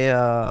say,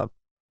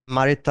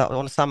 maritime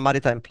on some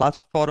maritime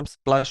platforms,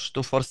 Splash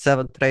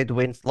 247, Trade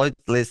Winds,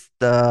 Lloyd's List,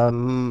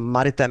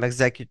 Maritime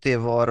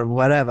Executive, or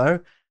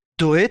wherever?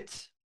 Do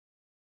it.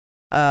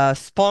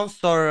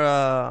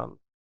 Sponsor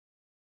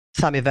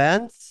some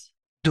events.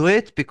 Do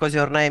it because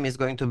your name is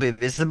going to be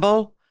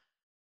visible.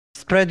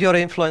 Spread your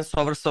influence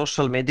over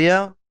social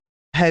media.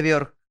 Have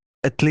your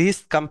at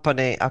least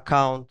company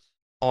account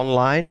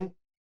online,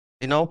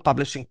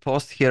 publishing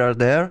posts here or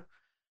there.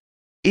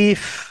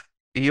 If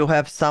you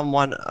have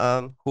someone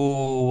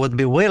who would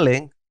be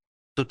willing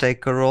to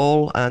take a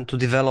role and to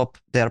develop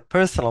their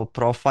personal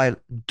profile,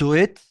 do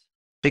it,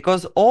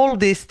 because all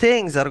these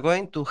things are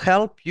going to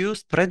help you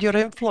spread your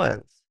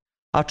influence,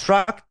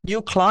 attract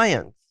new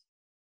clients.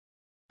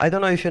 I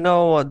don't know if you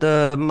know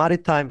the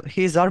maritime,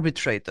 he's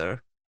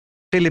arbitrator,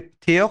 Philip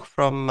Tioch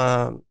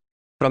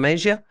from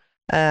Asia,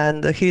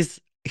 and he's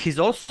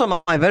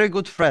also my very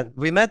good friend.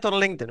 We met on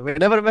LinkedIn. We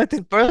never met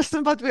in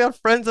person, but we are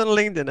friends on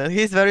LinkedIn, and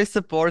he's very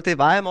supportive.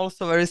 I am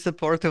also very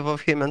supportive of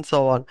him and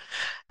so on.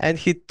 And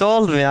he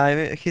told me,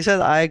 he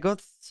said, I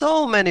got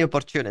so many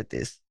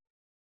opportunities,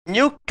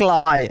 new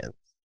clients,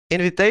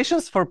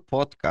 invitations for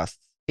podcasts,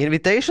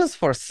 invitations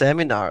for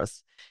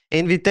seminars,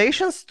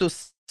 invitations to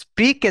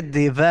speak at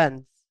the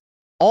events,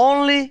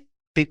 only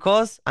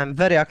because I'm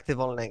very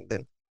active on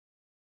LinkedIn.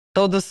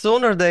 So the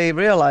sooner they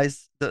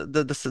realize,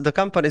 the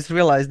companies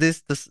realize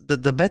this,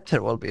 the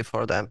better will be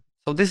for them.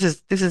 So this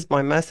is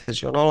my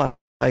message,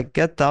 I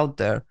get out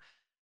there.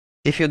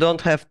 If you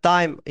don't have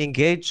time,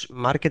 engage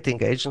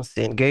marketing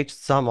agency, engage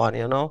someone,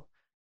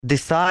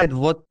 decide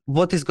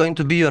what is going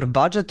to be your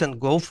budget and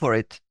go for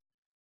it.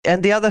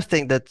 And the other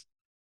thing that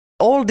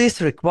all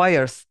this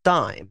requires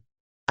time.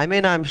 I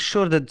mean, I'm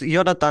sure that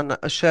Jonathan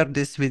shared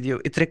this with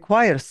you. It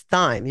requires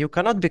time. You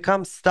cannot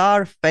become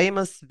star,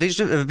 famous,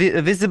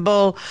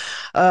 visible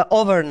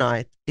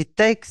overnight. It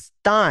takes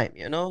time,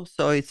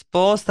 So it's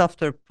post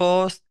after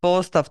post,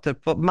 post after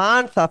post,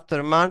 month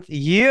after month,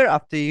 year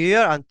after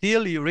year,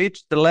 until you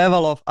reach the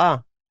level of,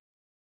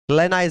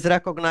 Lena is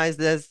recognized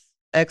as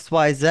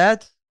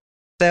XYZ,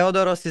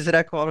 Theodoros is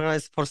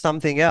recognized for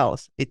something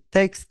else. It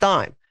takes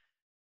time.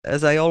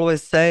 As I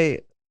always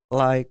say,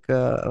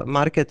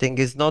 marketing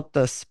is not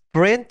a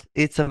sprint,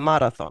 it's a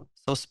marathon.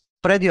 So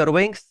spread your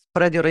wings,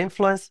 spread your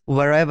influence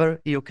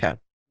wherever you can.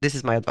 This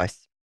is my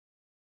advice.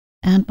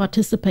 And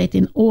participate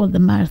in all the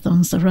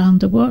marathons around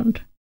the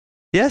world.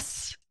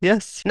 Yes.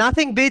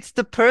 Nothing beats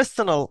the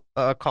personal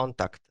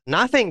contact.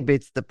 Nothing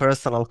beats the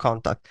personal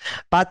contact.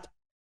 But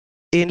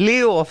in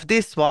lieu of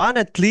this one,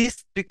 at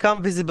least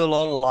become visible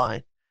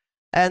online.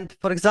 And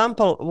for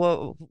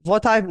example,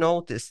 what I've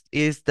noticed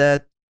is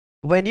that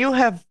when you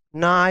have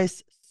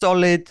nice,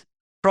 solid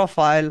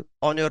profile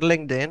on your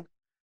LinkedIn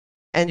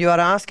and you are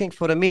asking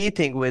for a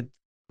meeting with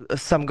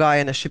some guy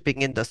in a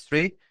shipping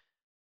industry,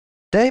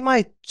 they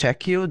might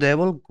check you, they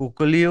will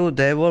Google you,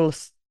 they will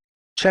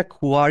check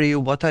who are you,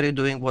 what are you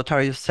doing, what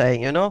are you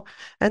saying,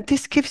 and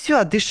this gives you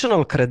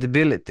additional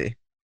credibility.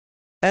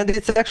 And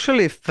it's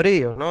actually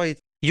free,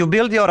 you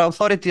build your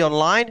authority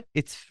online,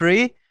 it's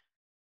free,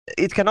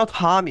 it cannot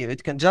harm you,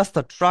 it can just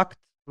attract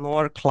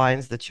more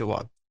clients that you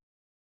want.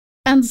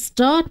 And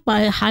start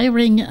by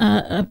hiring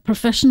a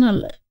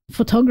professional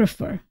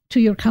photographer to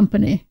your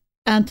company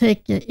and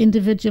take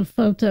individual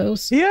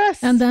photos.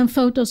 Yes. And then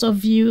photos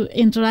of you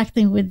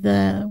interacting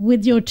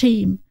with your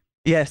team.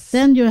 Yes.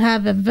 Then you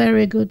have a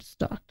very good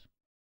start.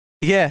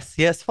 Yes,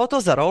 yes,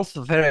 photos are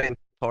also very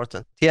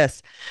important.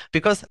 Yes,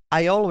 because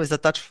I always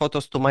attach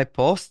photos to my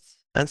posts,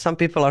 and some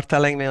people are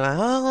telling me like,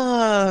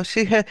 "Oh,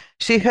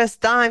 she has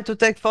time to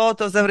take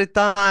photos every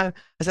time."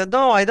 I said,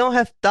 "No, I don't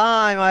have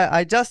time.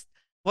 I just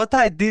what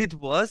I did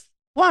was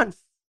once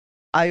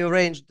I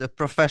arranged a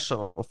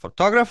professional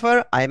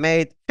photographer. I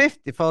made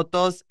 50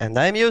 photos, and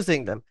I'm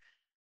using them.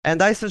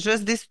 And I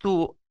suggest this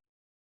to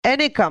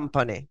any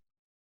company.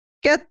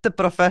 Get the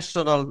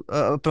professional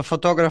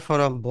photographer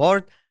on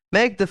board,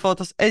 make the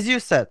photos, as you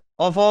said,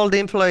 of all the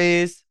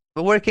employees,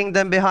 working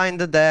them behind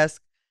the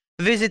desk,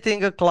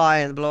 visiting a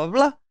client, blah, blah,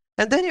 blah.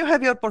 And then you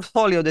have your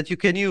portfolio that you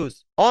can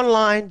use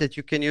online, that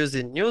you can use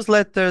in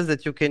newsletters,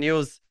 that you can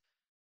use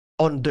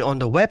on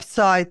the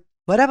website,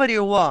 whatever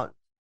you want.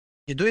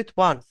 You do it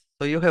once.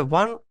 So you have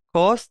one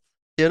cost,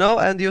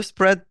 and you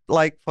spread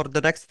like for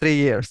the next 3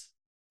 years.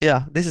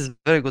 Yeah, this is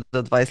very good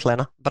advice,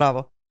 Lena.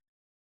 Bravo.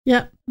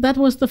 Yeah, that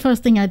was the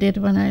first thing I did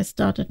when I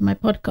started my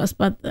podcast,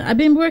 but I've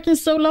been working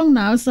so long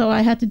now, so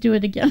I had to do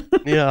it again.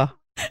 Yeah.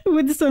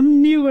 With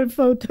some newer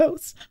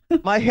photos.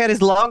 My hair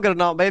is longer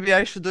now. Maybe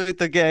I should do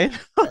it again.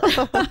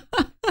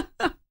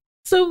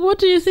 So what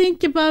do you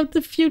think about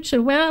the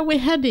future? Where are we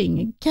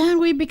heading? Can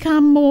we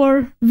become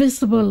more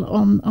visible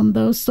on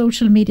those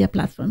social media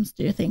platforms,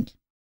 do you think?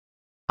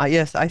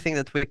 Yes, I think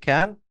that we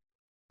can.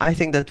 I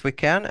think that we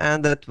can,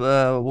 and that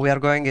we are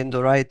going in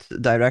the right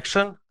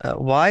direction.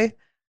 Why?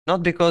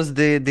 Not because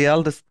the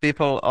eldest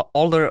people,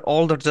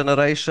 older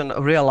generation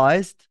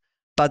realized,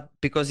 but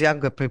because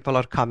younger people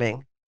are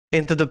coming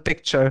into the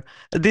picture.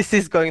 This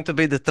is going to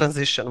be the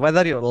transition,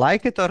 whether you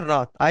like it or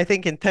not. I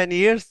think in 10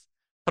 years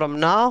from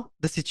now,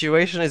 the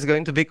situation is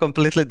going to be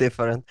completely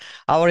different.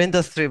 Our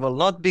industry will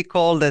not be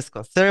called as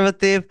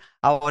conservative.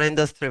 Our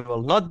industry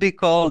will not be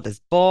called as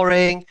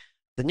boring.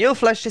 The new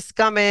flash is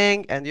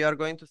coming, and you are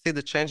going to see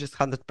the changes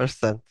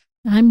 100%.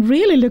 I'm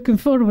really looking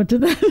forward to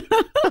that.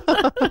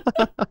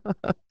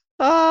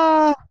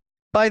 Ah,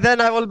 by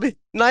then I will be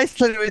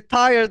nicely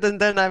retired, and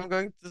then I'm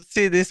going to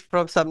see this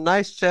from some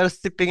nice chair,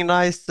 sipping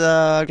nice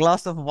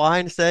glass of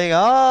wine, saying,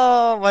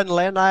 "Oh, when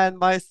Lena and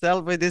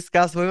myself we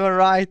discussed, we were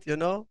right.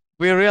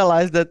 We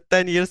realized that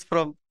 10 years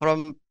from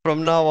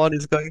now on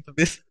is going to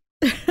be."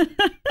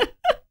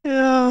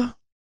 Yeah.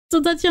 So,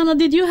 Tatiana,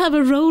 did you have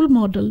a role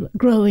model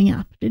growing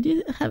up? Did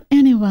you have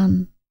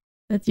anyone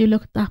that you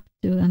looked up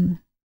to? And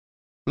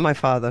My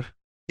father,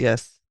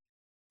 yes.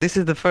 This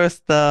is the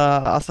first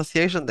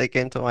association that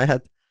came to my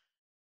head.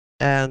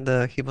 And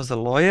he was a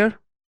lawyer.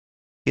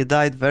 He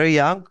died very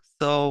young.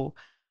 So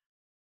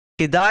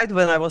he died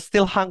when I was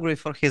still hungry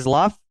for his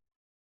love.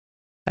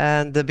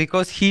 And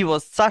because he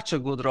was such a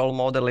good role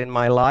model in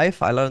my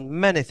life, I learned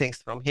many things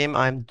from him.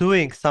 I'm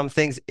doing some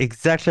things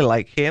exactly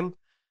like him.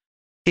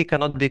 He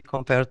cannot be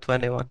compared to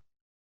anyone.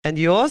 And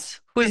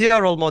yours? Who is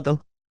your role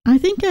model? I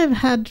think I've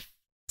had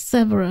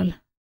several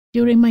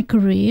during my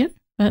career,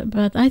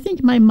 but I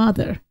think my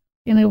mother,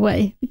 in a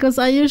way, because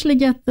I usually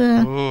get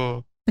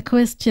the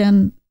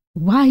question,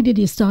 why did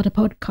you start a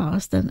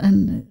podcast,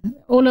 and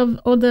all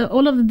of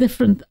the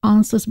different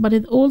answers, but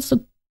it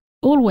also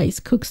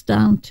always cooks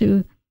down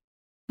to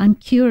I'm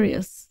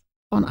curious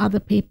on other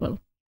people.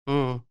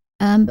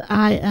 And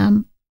I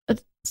am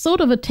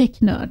sort of a tech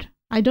nerd.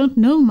 I don't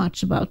know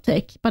much about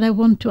tech, but I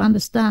want to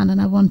understand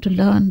and I want to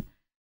learn.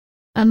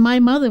 And my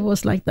mother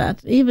was like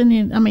that.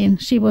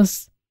 She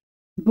was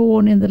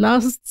born in the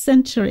last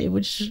century,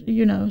 which,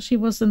 she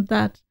wasn't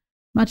that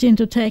much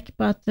into tech,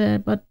 but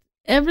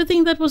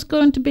everything that was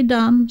going to be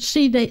done,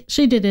 she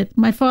did it.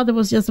 My father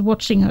was just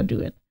watching her do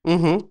it.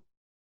 Mm-hmm.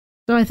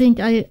 So I think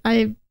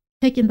I've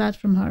taken that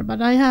from her.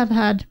 But I have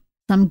had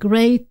some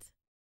great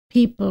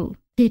people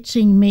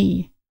teaching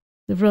me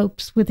the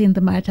ropes within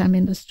the maritime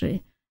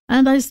industry.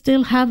 And I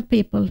still have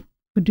people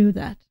who do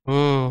that.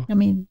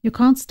 You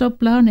can't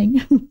stop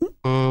learning.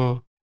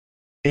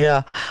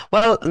 Yeah.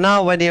 Well,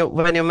 now when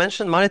you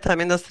mention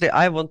maritime industry,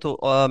 I want to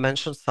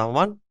mention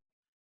someone.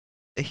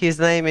 His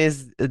name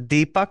is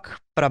Deepak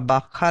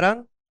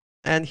Prabhakaran,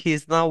 and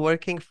he's now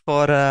working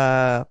for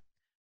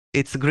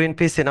it's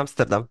Greenpeace in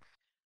Amsterdam.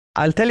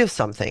 I'll tell you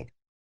something.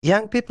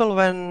 Young people,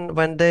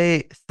 when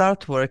they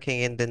start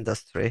working in the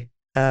industry,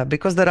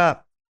 because there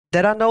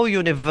are no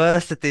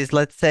universities,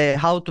 let's say,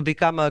 how to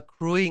become a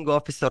crewing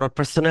officer or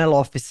personnel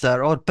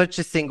officer or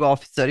purchasing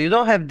officer. You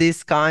don't have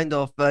this kind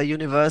of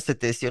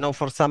universities,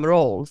 for some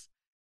roles.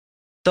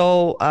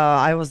 So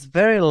I was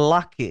very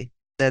lucky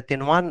that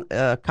in one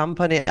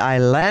company I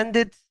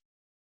landed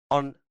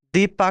on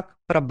Deepak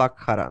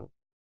Prabhakaran.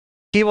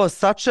 He was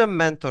such a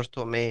mentor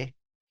to me.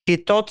 He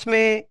taught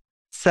me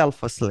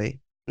selflessly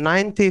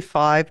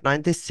 95,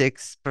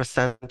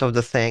 96% of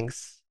the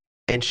things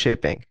in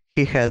shipping.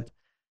 He had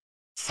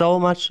so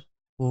much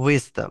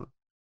wisdom,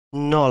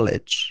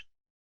 knowledge,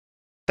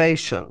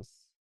 patience,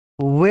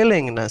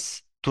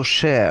 willingness to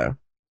share.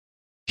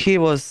 He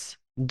was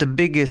the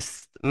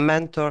biggest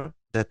mentor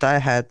that I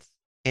had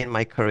in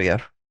my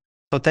career.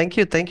 So thank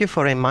you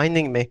for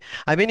reminding me.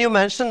 You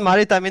mentioned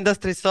maritime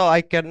industry, so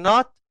I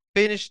cannot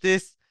finish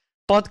this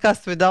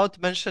podcast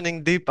without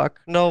mentioning Deepak.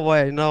 No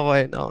way, no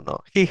way, no.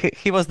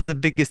 He was the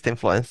biggest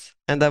influence,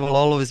 and I will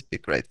always be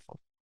grateful.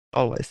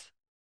 Always.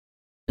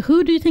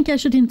 Who do you think I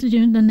should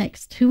interview the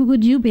next? Who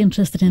would you be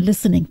interested in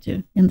listening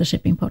to in the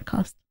shipping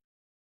podcast?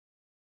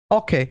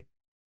 Okay.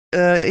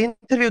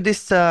 Interview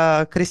this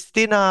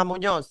Cristina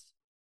Munoz.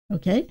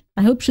 Okay.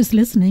 I hope she's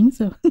listening.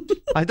 So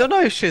I don't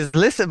know if she's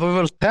listening, but we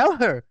will tell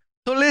her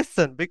to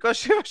listen because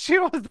she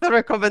was the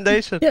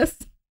recommendation. Yes.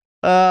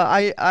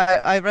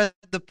 I read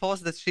the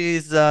post that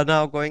she's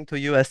now going to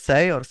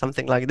USA or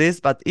something like this,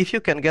 but if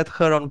you can get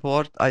her on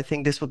board, I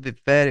think this would be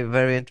very,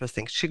 very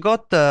interesting. She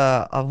got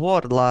the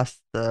award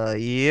last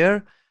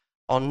year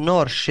on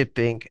North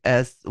Shipping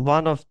as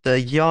one of the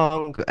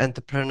young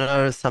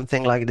entrepreneurs,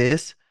 something like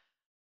this.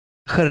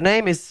 Her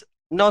name is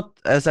not,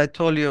 as I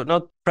told you,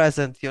 not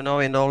present,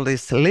 in all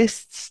these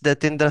lists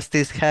that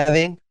industry is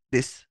having,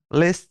 these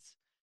lists.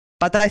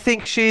 But I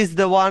think she's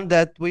the one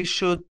that we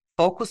should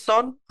focus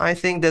on. I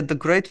think that the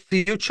great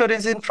future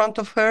is in front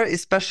of her,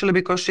 especially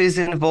because she's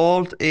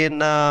involved in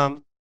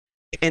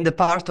the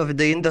part of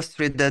the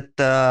industry that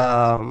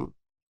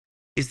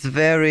is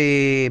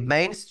very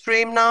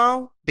mainstream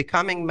now,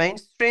 becoming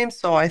mainstream.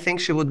 So I think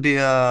she would be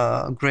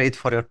great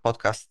for your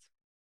podcast.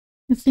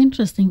 It's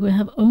interesting. We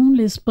have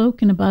only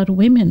spoken about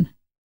women.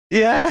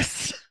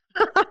 Yes.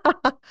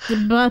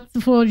 But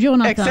for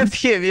Jonathan. Except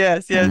him,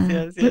 yes.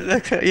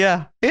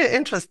 Yeah,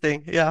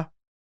 interesting, yeah.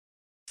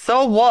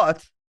 So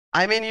what?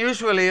 I mean,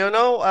 usually,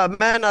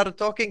 men are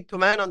talking to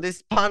men on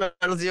these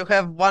panels. You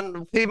have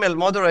one female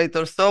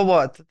moderator. So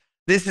what?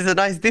 This is a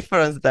nice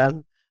difference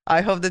then.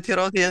 I hope that your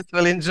audience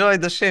will enjoy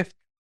the shift.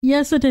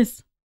 Yes, it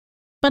is.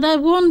 But I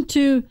want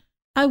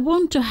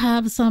to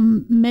have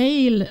some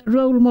male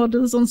role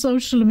models on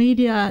social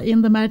media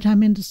in the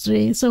maritime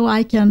industry so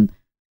I can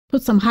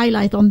put some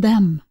highlight on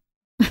them.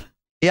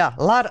 Yeah,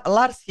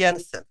 Lars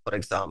Jensen, for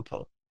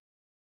example.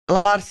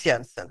 Lars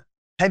Jensen.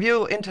 Have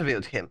you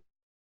interviewed him?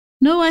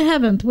 No, I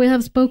haven't. We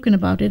have spoken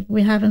about it.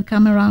 We haven't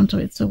come around to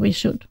it, so we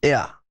should.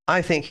 Yeah,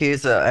 I think he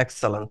is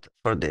excellent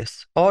for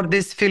this. Or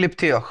this Philip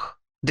Tioch,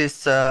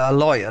 this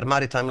lawyer,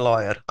 maritime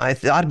lawyer,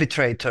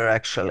 arbitrator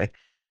actually.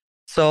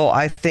 So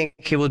I think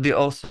he would be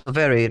also a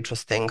very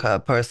interesting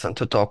person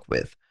to talk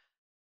with.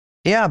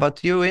 Yeah,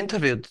 but you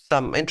interviewed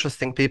some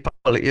interesting people.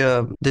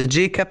 The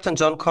G Captain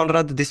John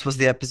Conrad, this was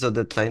the episode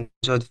that I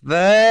enjoyed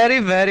very,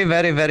 very,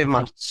 very, very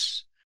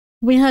much.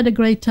 We had a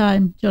great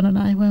time, John and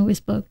I, when we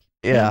spoke.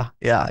 Yeah,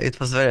 it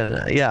was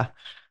very, yeah.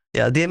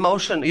 The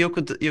emotion, you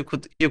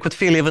could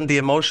feel even the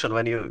emotion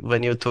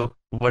when you two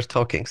were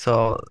talking.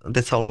 So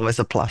that's always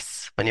a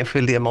plus when you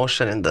feel the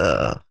emotion in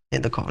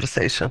the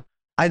conversation.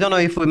 I don't know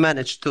if we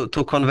managed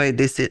to convey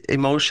this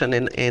emotion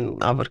in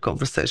our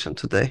conversation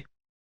today.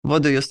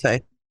 What do you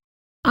say?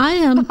 I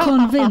am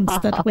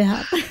convinced that we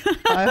have.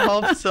 I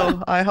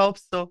hope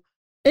so.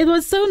 It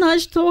was so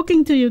nice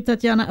talking to you,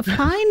 Tatiana.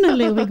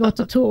 Finally, we got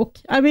to talk.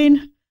 I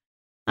mean,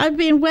 I've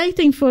been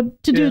waiting to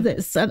do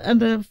this,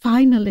 and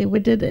finally we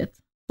did it.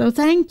 So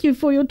thank you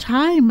for your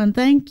time, and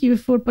thank you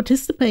for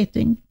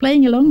participating,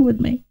 playing along with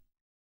me.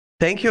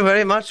 Thank you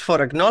very much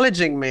for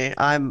acknowledging me.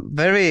 I'm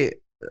very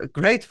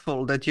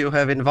grateful that you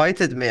have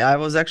invited me. I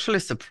was actually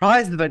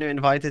surprised when you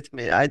invited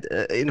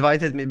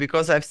me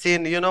because I've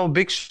seen,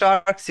 big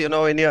sharks, in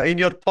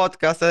your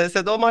podcast. And I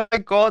said, oh my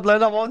God,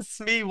 Lena wants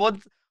me. What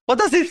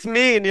does this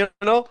mean,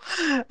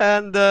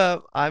 And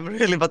I'm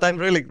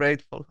really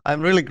grateful.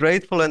 I'm really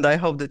grateful, and I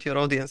hope that your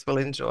audience will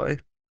enjoy.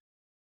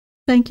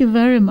 Thank you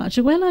very much.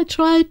 Well, I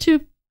try to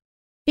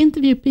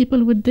interview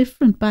people with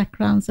different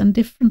backgrounds and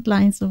different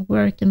lines of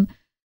work and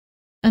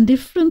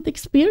different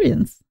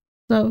experience.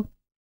 So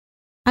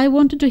I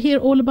wanted to hear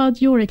all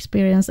about your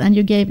experience, and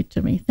you gave it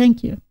to me.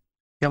 Thank you.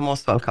 You're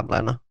most welcome,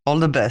 Lena. All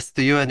the best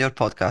to you and your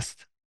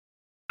podcast.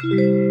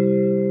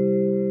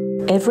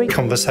 Every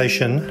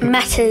conversation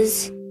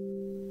matters.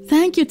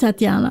 Thank you,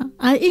 Tatiana.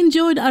 I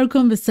enjoyed our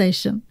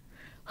conversation.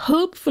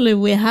 Hopefully,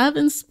 we have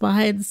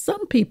inspired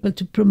some people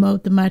to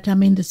promote the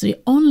maritime industry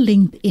on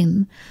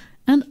LinkedIn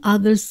and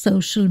other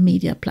social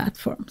media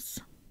platforms.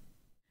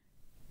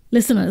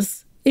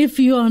 Listeners, if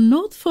you are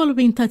not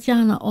following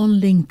Tatiana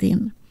on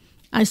LinkedIn,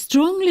 I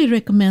strongly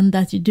recommend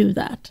that you do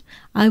that.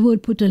 I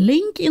would put a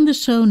link in the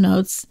show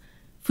notes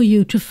for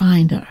you to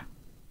find her.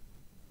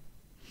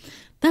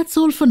 That's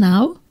all for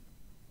now.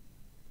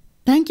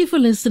 Thank you for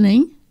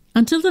listening.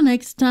 Until the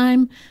next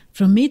time,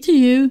 from me to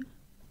you,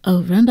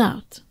 over and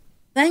out.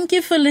 Thank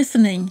you for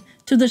listening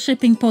to the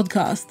Shipping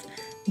Podcast.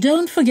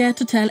 Don't forget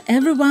to tell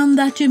everyone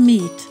that you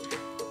meet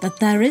that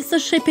there is a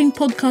shipping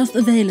podcast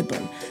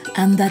available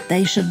and that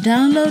they should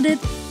download it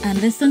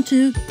and listen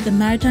to the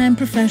maritime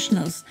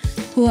professionals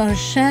who are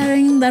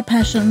sharing their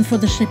passion for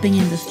the shipping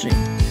industry.